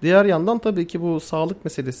 Diğer yandan tabii ki bu sağlık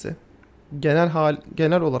meselesi,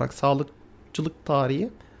 genel olarak sağlıkçılık tarihi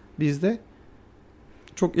bizde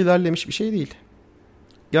çok ilerlemiş bir şey değil.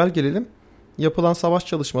 Gel gelelim yapılan savaş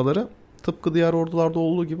çalışmaları tıpkı diğer ordularda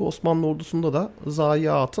olduğu gibi Osmanlı ordusunda da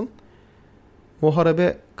zayiatın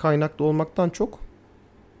muharebe kaynaklı olmaktan çok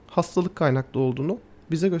hastalık kaynaklı olduğunu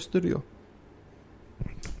bize gösteriyor.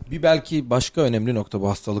 Bir belki başka önemli nokta bu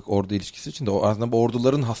hastalık ordu ilişkisi için de aslında bu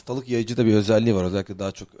orduların hastalık yayıcı da bir özelliği var. Özellikle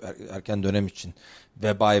daha çok erken dönem için.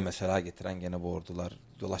 Vebayı mesela getiren gene bu ordular.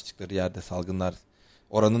 Dolaştıkları yerde salgınlar.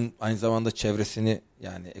 Oranın aynı zamanda çevresini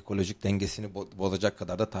yani ekolojik dengesini bozacak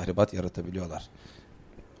kadar da tahribat yaratabiliyorlar.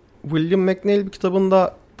 William McNeill bir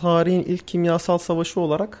kitabında tarihin ilk kimyasal savaşı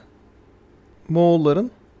olarak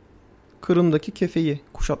Moğolların Kırım'daki Kefe'yi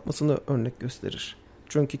kuşatmasını örnek gösterir.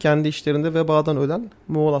 Çünkü kendi işlerinde vebadan ölen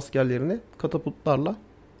Moğol askerlerini katapultlarla,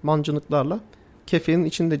 mancınıklarla Kefe'nin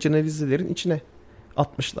içinde Cenevizlilerin içine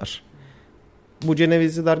atmışlar. Bu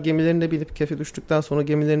Cenevizliler gemilerine binip Kefe düştükten sonra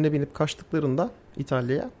gemilerine binip kaçtıklarında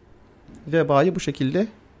İtalya'ya vebayı bu şekilde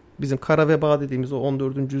bizim kara veba dediğimiz o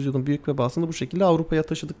 14. yüzyılın büyük vebasını bu şekilde Avrupa'ya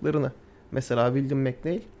taşıdıklarını mesela William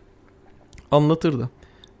McNeill anlatırdı.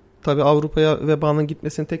 Tabi Avrupa'ya vebanın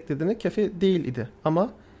gitmesinin tek nedeni Kefe değil idi. Ama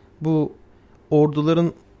bu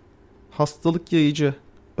orduların hastalık yayıcı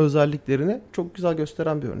özelliklerini çok güzel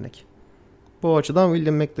gösteren bir örnek. Bu açıdan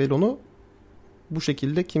William McNeill onu bu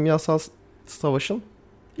şekilde kimyasal savaşın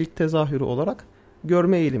ilk tezahürü olarak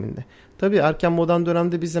görme eğiliminde. Tabii erken modern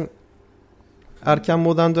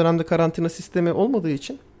dönemde karantina sistemi olmadığı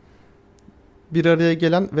için bir araya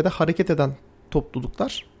gelen ve de hareket eden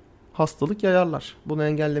topluluklar hastalık yayarlar. Bunu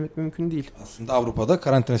engellemek mümkün değil. Aslında Avrupa'da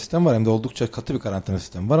karantina sistemi var. Hem de oldukça katı bir karantina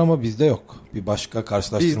sistemi var ama bizde yok. Bir başka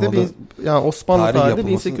karşılaştırmalı bizde yani Osmanlı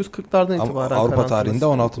tarihinde 1840'lardan itibaren Avrupa tarihinde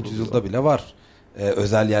 16. yüzyılda bile var.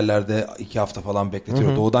 Özel yerlerde 2 hafta falan bekletiyor.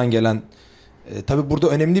 Hı hı. Doğudan gelen tabii burada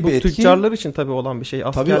önemli bir etki. Bu tüccarlar için tabii olan bir şey.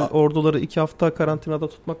 Asker orduları 2 hafta karantinada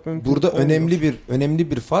tutmak mümkün. Burada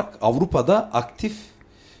önemli bir fark. Avrupa'da aktif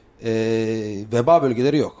veba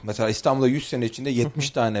bölgeleri yok. Mesela İstanbul'da 100 sene içinde 70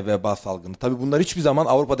 tane veba salgını. Tabii bunlar hiçbir zaman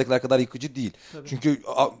Avrupa'dakiler kadar yıkıcı değil. Tabii. Çünkü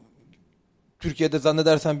Türkiye'de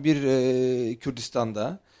zannedersen bir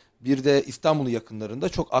Kürdistan'da bir de İstanbul'un yakınlarında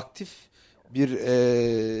çok aktif bir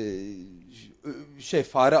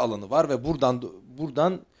fare alanı var ve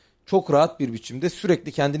buradan çok rahat bir biçimde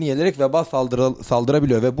sürekli kendini yenerek veba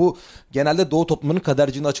saldırabiliyor ve bu genelde Doğu toplumunun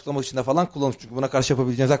kaderciliğini açıklamak için de falan kullanılmış. Çünkü buna karşı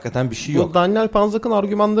yapabileceğiniz hakikaten bir şey yok. Bu Daniel Panzac'ın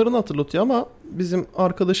argümanlarını hatırlatıyor ama bizim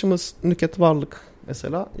arkadaşımız Nüket Varlık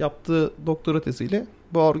mesela yaptığı doktora teziyle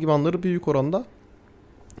bu argümanları büyük oranda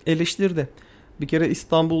eleştirdi. Bir kere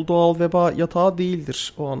İstanbul doğal veba yatağı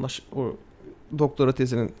değildir o doktora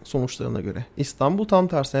tezinin sonuçlarına göre. İstanbul tam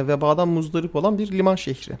tersine vebadan muzdarip olan bir liman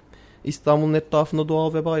şehri. İstanbul'un etrafında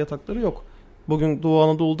doğal veba yatakları yok. Bugün Doğu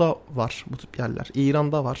Anadolu'da var bu tip yerler.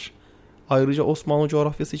 İran'da var. Ayrıca Osmanlı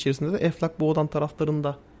coğrafyası içerisinde de Eflak Boğdan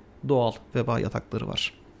taraflarında doğal veba yatakları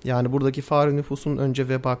var. Yani buradaki fare nüfusunun önce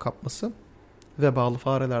veba kapması, vebalı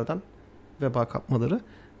farelerden veba kapmaları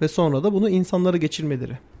ve sonra da bunu insanlara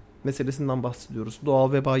geçirmeleri meselesinden bahsediyoruz.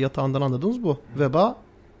 Doğal veba yatağından anladığımız bu. Veba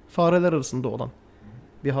fareler arasında olan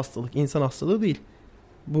bir hastalık, insan hastalığı değil.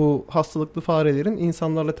 Bu hastalıklı farelerin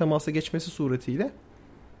insanlarla temasa geçmesi suretiyle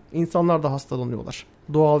insanlar da hastalanıyorlar.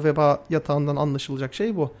 Doğal veba yatağından anlaşılacak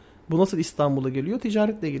şey bu. Bu nasıl İstanbul'a geliyor?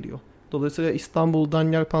 Ticaretle geliyor. Dolayısıyla İstanbul,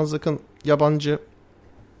 Daniel Panzac'ın yabancı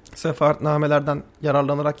sefaretnamelerden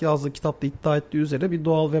yararlanarak yazdığı kitapta iddia ettiği üzere bir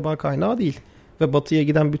doğal veba kaynağı değil. Ve batıya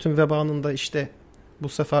giden bütün vebanın da işte bu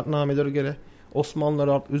sefaretnamelere göre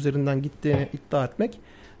Osmanlılar üzerinden gittiğini iddia etmek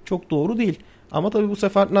çok doğru değil. Ama tabii bu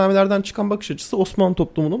sefaretnamelerden çıkan bakış açısı Osmanlı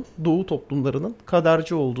toplumunun, Doğu toplumlarının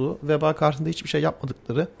kaderci olduğu, veba karşısında hiçbir şey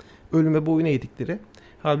yapmadıkları, ölüme boyun eğdikleri,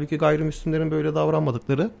 halbuki gayrimüslimlerin böyle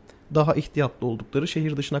davranmadıkları, daha ihtiyatlı oldukları,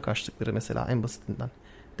 şehir dışına kaçtıkları mesela en basitinden.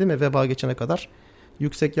 Değil mi? Veba geçene kadar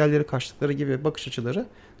yüksek yerleri kaçtıkları gibi bakış açıları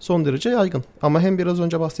son derece yaygın. Ama hem biraz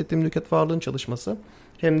önce bahsettiğim Nüket Varlık'ın çalışması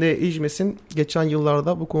hem de İCMES'in geçen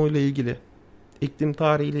yıllarda bu konuyla ilgili, iklim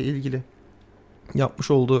tarihiyle ilgili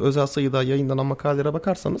yapmış olduğu özel sayıda yayınlanan makalelere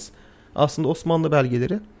bakarsanız aslında Osmanlı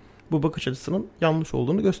belgeleri bu bakış açısının yanlış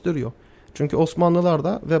olduğunu gösteriyor. Çünkü Osmanlılar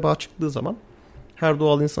da veba çıktığı zaman her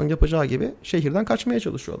doğal insanın yapacağı gibi şehirden kaçmaya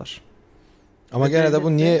çalışıyorlar. Ama gene de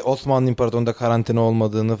bu niye Osmanlı İmparatorluğu'nda karantina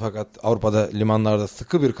olmadığını fakat Avrupa'da limanlarda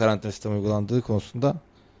sıkı bir karantina sistemi uygulandığı konusunda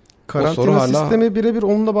karantina sistemi birebir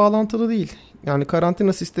onunla bağlantılı değil. Yani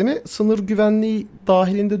karantina sistemi sınır güvenliği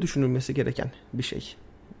dahilinde düşünülmesi gereken bir şey.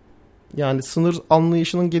 Yani sınır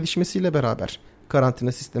anlayışının gelişmesiyle beraber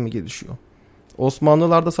karantina sistemi gelişiyor.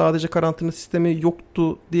 Osmanlılarda sadece karantina sistemi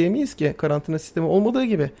yoktu diyemeyiz ki. Karantina sistemi olmadığı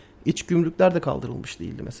gibi iç gümrükler de kaldırılmış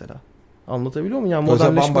değildi mesela. Anlatabiliyor muyum? Yani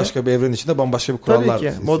modernleşme, bambaşka bir evren içinde bambaşka bir kurallar.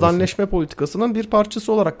 Tabii ki modernleşme politikasının bir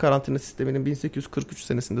parçası olarak karantina sisteminin 1843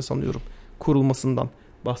 senesinde sanıyorum kurulmasından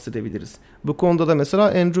bahsedebiliriz. Bu konuda da mesela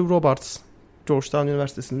Andrew Robarts Georgetown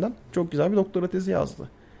Üniversitesi'nden çok güzel bir doktora tezi yazdı.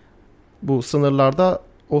 Bu sınırlarda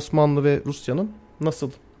Osmanlı ve Rusya'nın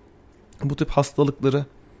nasıl bu tip hastalıkları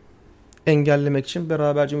engellemek için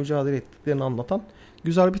beraberce mücadele ettiklerini anlatan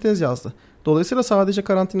güzel bir tez yazdı. Dolayısıyla sadece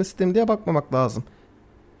karantina sistemi diye bakmamak lazım.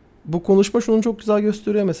 Bu konuşma şunu çok güzel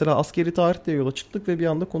gösteriyor. Mesela askeri tarih diye yola çıktık ve bir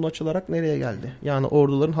anda konu açılarak nereye geldi? Yani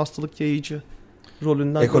orduların hastalık yayıcı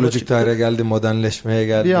rolünden ekolojik tarihe geldi, modernleşmeye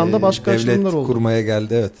geldi. Bir anda başka devlet oldu. Kurmaya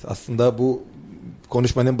geldi. Evet. Aslında bu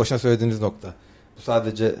konuşmanın başına söylediğiniz nokta. Bu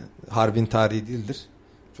sadece harbin tarihi değildir.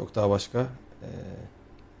 Çok daha başka.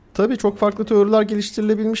 Tabii çok farklı teoriler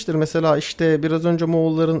geliştirilebilmiştir. Mesela işte biraz önce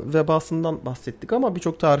Moğolların vebasından bahsettik ama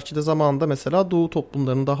birçok tarihçi de zamanında mesela Doğu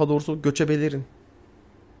toplumlarının, daha doğrusu göçebelerin,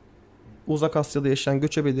 Uzak Asya'da yaşayan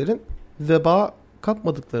göçebelerin veba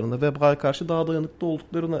kapmadıklarını, vebaya karşı daha dayanıklı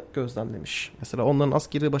olduklarını gözlemlemiş. Mesela onların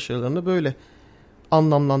askeri başarılarını böyle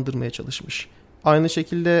anlamlandırmaya çalışmış. Aynı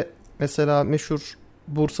şekilde mesela meşhur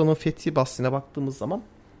Bursa'nın fethi bahsine baktığımız zaman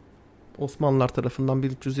Osmanlılar tarafından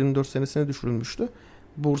 1324 senesine düşürülmüştü.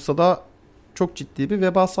 Bursa'da çok ciddi bir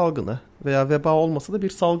veba salgını veya veba olmasa da bir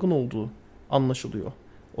salgın olduğu anlaşılıyor.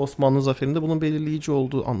 Osmanlı zaferinde bunun belirleyici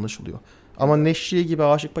olduğu anlaşılıyor. Ama Neşriye gibi,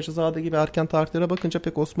 Aşık Paşazade gibi erken tarihlere bakınca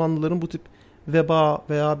pek Osmanlıların bu tip veba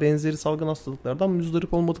veya benzeri salgın hastalıklardan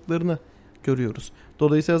müzdarip olmadıklarını görüyoruz.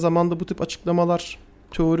 Dolayısıyla zamanda bu tip açıklamalar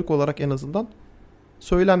teorik olarak en azından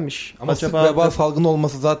söylenmiş. Ama sık veba salgını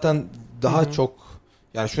olması zaten daha çok,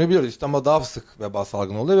 yani şunu biliyoruz, İstanbul'da daha sık veba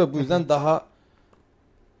salgını oluyor ve bu yüzden daha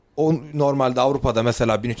normalde Avrupa'da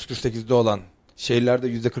mesela 1348'de olan şehirlerde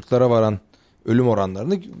 %40'lara varan ölüm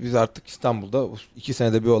oranlarını biz artık İstanbul'da 2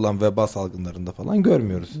 senede bir olan veba salgınlarında falan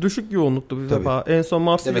görmüyoruz. Düşük yoğunluklu bir veba. En son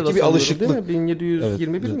Marsilya'da demek ki bir alışıklık değil mi?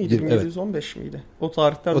 1721 evet, miydi? 1715 miydi? O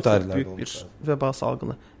tarihlerde çok büyük bir veba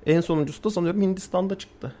salgını. En sonuncusu da sanıyorum Hindistan'da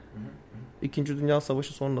çıktı. İkinci Dünya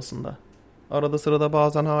Savaşı sonrasında. Arada sırada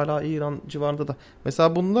bazen hala İran civarında da.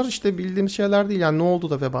 Mesela bunlar işte bildiğimiz şeyler değil. Yani ne oldu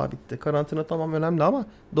da veba bitti? Karantina tamam önemli ama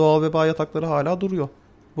doğal veba yatakları hala duruyor.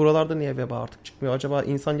 Buralarda niye veba artık çıkmıyor? Acaba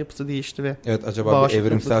insan yapısı değişti ve evet, acaba bir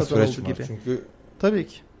evrimsel süreç mi var? Gibi. Çünkü tabii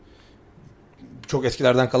ki çok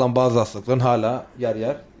eskilerden kalan bazı hastalıkların hala yer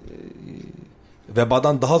yer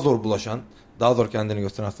vebadan daha zor bulaşan, daha zor kendini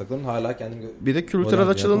gösteren hastalıkların hala kendini bir de kültürel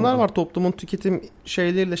açılımlar var. Toplumun tüketim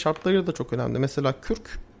şeyleriyle, şartlarıyla da çok önemli. Mesela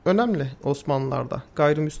kürk önemli Osmanlılarda.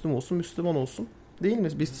 Gayrimüslim olsun, Müslüman olsun. Değil mi?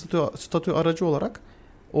 Bir statü aracı olarak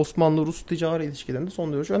Osmanlı-Rus ticari ilişkilerinde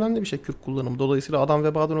son derece önemli bir şey kürk kullanımı. Dolayısıyla adam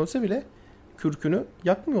vebadan ölse bile kürkünü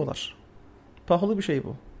yakmıyorlar. Pahalı bir şey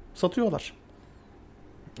bu. Satıyorlar.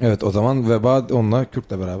 Evet, o zaman veba onunla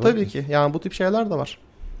kürkle beraber. Tabii ki. Yani bu tip şeyler de var.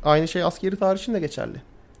 Aynı şey askeri tarih için de geçerli.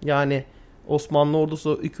 Yani Osmanlı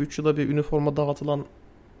ordusu 2-3 yılda bir üniforma dağıtılan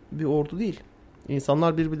bir ordu değil.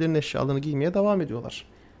 İnsanlar birbirlerinin eşyalarını giymeye devam ediyorlar.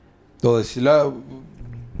 Dolayısıyla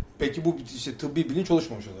peki bu işte tıbbi bilinç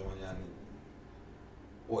oluşmamış o zaman yani.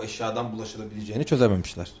 O eşyadan bulaşılabileceğini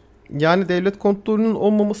çözememişler. Yani devlet kontrolünün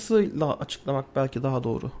olmamasıyla açıklamak belki daha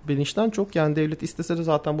doğru. Bilinçten çok, yani devlet istese de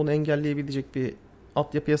zaten bunu engelleyebilecek bir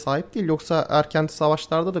altyapıya sahip değil. Yoksa erken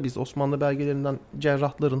savaşlarda da biz Osmanlı belgelerinden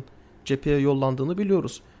cerrahların cepheye yollandığını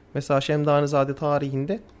biliyoruz. Mesela Şemdanizade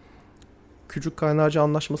tarihinde Küçük Kaynarca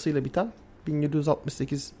Anlaşması'yla biten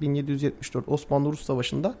 1768-1774 Osmanlı-Rus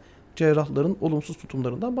Savaşı'nda cerrahların olumsuz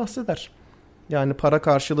tutumlarından bahseder. Yani para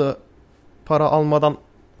karşılığı, para almadan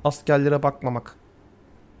askerlere bakmamak.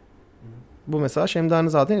 Bu mesela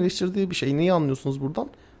Şemdanizade'nin eleştirdiği bir şey. Neyi anlıyorsunuz buradan?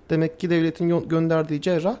 Demek ki devletin gönderdiği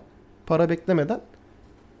cerrah para beklemeden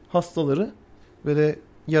hastaları ve de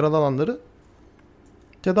yaralananları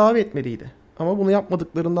tedavi etmeliydi. Ama bunu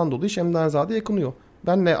yapmadıklarından dolayı Şemdanizade yakınıyor.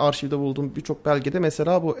 Ben de arşivde bulduğum birçok belgede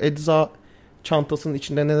mesela bu ecza çantasının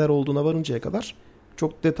içinde neler olduğuna varıncaya kadar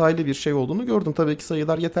çok detaylı bir şey olduğunu gördüm. Tabii ki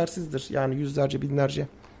sayılar yetersizdir. Yani yüzlerce, binlerce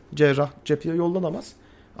cerrah cepheye yollanamaz.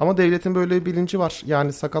 Ama devletin böyle bir bilinci var.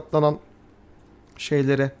 Yani sakatlanan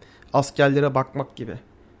şeylere, askerlere bakmak gibi.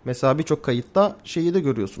 Mesela birçok kayıtta şeyi de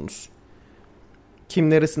görüyorsunuz. Kim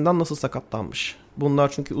neresinden nasıl sakatlanmış.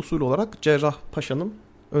 Bunlar çünkü usul olarak cerrah paşanın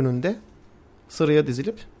önünde sıraya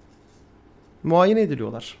dizilip muayene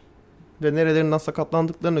ediliyorlar. Ve nerelerinden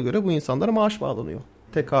sakatlandıklarına göre bu insanlara maaş bağlanıyor.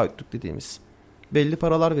 Tekaütlük dediğimiz. Belli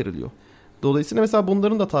paralar veriliyor. Dolayısıyla mesela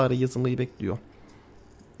bunların da tarihi yazılmayı bekliyor.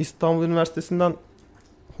 İstanbul Üniversitesi'nden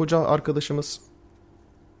hoca arkadaşımız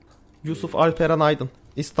Yusuf Alperen Aydın.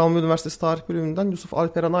 İstanbul Üniversitesi Tarih Bölümünden Yusuf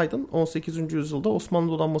Alperen Aydın 18. yüzyılda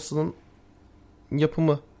Osmanlı donanmasının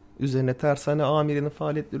yapımı üzerine, tersane amirinin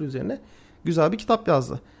faaliyetleri üzerine güzel bir kitap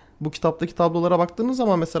yazdı. Bu kitaptaki tablolara baktığınız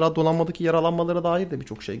zaman mesela donanmadaki yaralanmalara dair de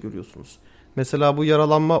birçok şey görüyorsunuz. Mesela bu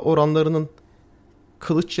yaralanma oranlarının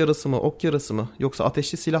kılıç yarası mı, ok yarası mı, yoksa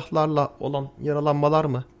ateşli silahlarla olan yaralanmalar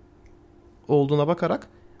mı olduğuna bakarak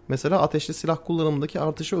mesela ateşli silah kullanımındaki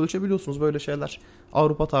artışı ölçebiliyorsunuz. Böyle şeyler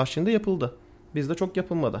Avrupa tarihinde yapıldı. Bizde çok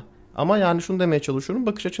yapılmadı. Ama yani şunu demeye çalışıyorum,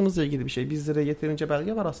 bakış açımızla ilgili bir şey. Bizlere yeterince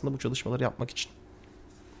belge var aslında bu çalışmaları yapmak için.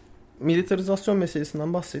 Militarizasyon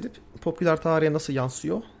meselesinden bahsedip popüler tarihe nasıl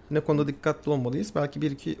yansıyor, ne konuda dikkatli olmalıyız, belki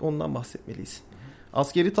bir iki ondan bahsetmeliyiz.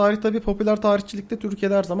 Askeri tarih tabii popüler tarihçilikte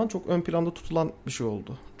Türkiye'de her zaman çok ön planda tutulan bir şey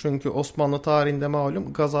oldu. Çünkü Osmanlı tarihinde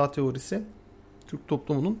malum gaza teorisi Türk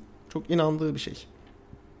toplumunun çok inandığı bir şey.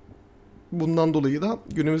 Bundan dolayı da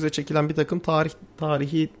günümüzde çekilen bir takım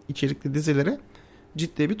tarihi içerikli dizilere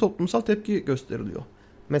ciddi bir toplumsal tepki gösteriliyor.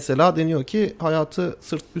 Mesela deniyor ki hayatı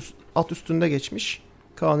at üstünde geçmiş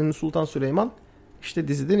Kanuni Sultan Süleyman işte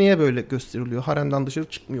dizide niye böyle gösteriliyor? Haremden dışarı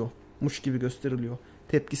çıkmıyormuş gibi gösteriliyor.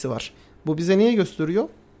 Tepkisi var. Bu bize niye gösteriyor?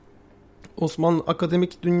 Osmanlı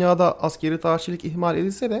akademik dünyada askeri tarihçilik ihmal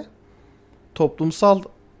edilse de toplumsal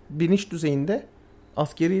bilinç düzeyinde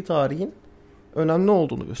askeri tarihin önemli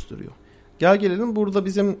olduğunu gösteriyor. Gel gelelim burada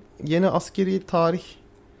bizim yeni askeri tarihle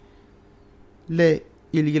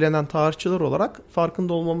ilgilenen tarihçiler olarak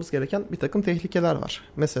farkında olmamız gereken bir takım tehlikeler var.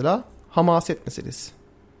 Mesela hamaset meselesi.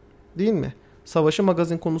 Değil mi? Savaşı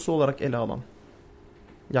magazin konusu olarak ele alan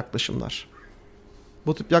yaklaşımlar.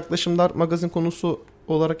 Bu tip yaklaşımlar magazin konusu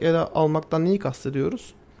olarak ele almaktan neyi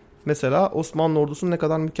kastediyoruz? Mesela Osmanlı ordusunun ne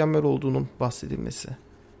kadar mükemmel olduğunun bahsedilmesi.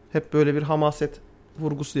 Hep böyle bir hamaset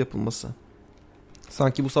vurgusu yapılması.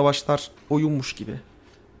 Sanki bu savaşlar oyunmuş gibi.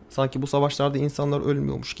 Sanki bu savaşlarda insanlar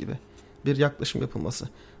ölmüyormuş gibi bir yaklaşım yapılması.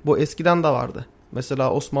 Bu eskiden de vardı.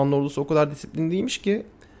 Mesela Osmanlı ordusu o kadar disiplinliymiş ki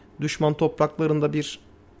düşman topraklarında bir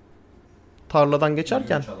tarladan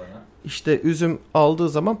geçerken işte üzüm aldığı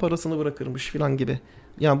zaman parasını bırakırmış filan gibi.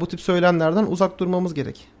 Yani bu tip söylemlerden uzak durmamız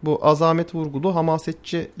gerek. Bu azamet vurgulu,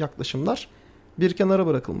 hamasetçi yaklaşımlar bir kenara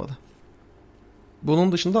bırakılmalı.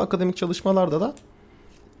 Bunun dışında akademik çalışmalarda da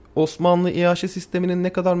Osmanlı İHŞ sisteminin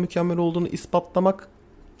ne kadar mükemmel olduğunu ispatlamak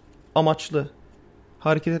amaçlı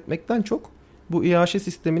hareket etmekten çok bu İHŞ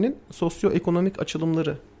sisteminin sosyoekonomik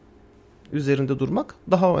açılımları üzerinde durmak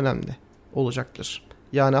daha önemli olacaktır.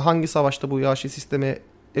 Yani hangi savaşta bu İHŞ sistemi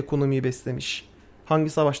ekonomiyi beslemiş, hangi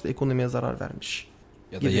savaşta ekonomiye zarar vermiş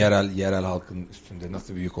ya da gibi. yerel halkın üstünde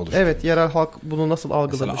nasıl büyük oluştu? Evet, yerel halk bunu nasıl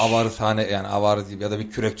algılamış? Mesela avarızhane, yani avarız ya da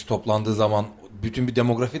bir kürekçi toplandığı zaman bütün bir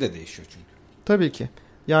demografi de değişiyor çünkü. Tabii ki.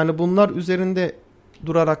 Yani bunlar üzerinde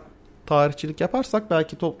durarak tarihçilik yaparsak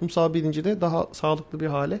belki toplumsal bilinci de daha sağlıklı bir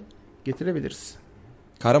hale getirebiliriz.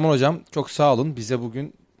 Kahraman Hocam çok sağ olun. Bize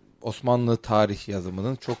bugün Osmanlı tarih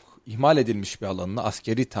yazımının çok ihmal edilmiş bir alanını,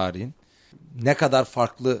 askeri tarihin ne kadar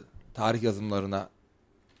farklı tarih yazımlarına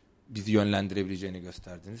bizi yönlendirebileceğini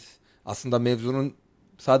gösterdiniz. Aslında mevzunun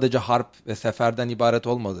sadece harp ve seferden ibaret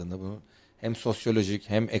olmadığını, bunu hem sosyolojik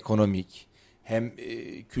hem ekonomik hem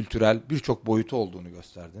kültürel birçok boyutu olduğunu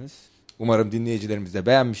gösterdiniz. Umarım dinleyicilerimiz de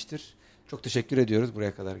beğenmiştir. Çok teşekkür ediyoruz.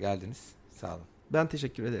 Buraya kadar geldiniz. Sağ olun. Ben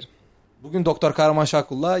teşekkür ederim. Bugün Doktor Kahraman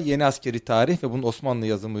Şakul'la yeni askeri tarih ve bunun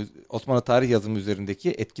Osmanlı tarih yazımı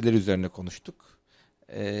üzerindeki etkileri üzerine konuştuk.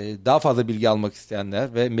 Daha fazla bilgi almak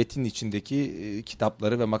isteyenler ve metin içindeki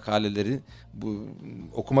kitapları ve makaleleri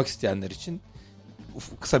okumak isteyenler için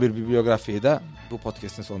kısa bir bibliografiyi de bu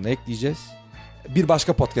podcast'in sonuna ekleyeceğiz. Bir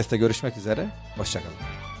başka podcast'te görüşmek üzere. Hoşça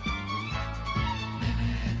kalın.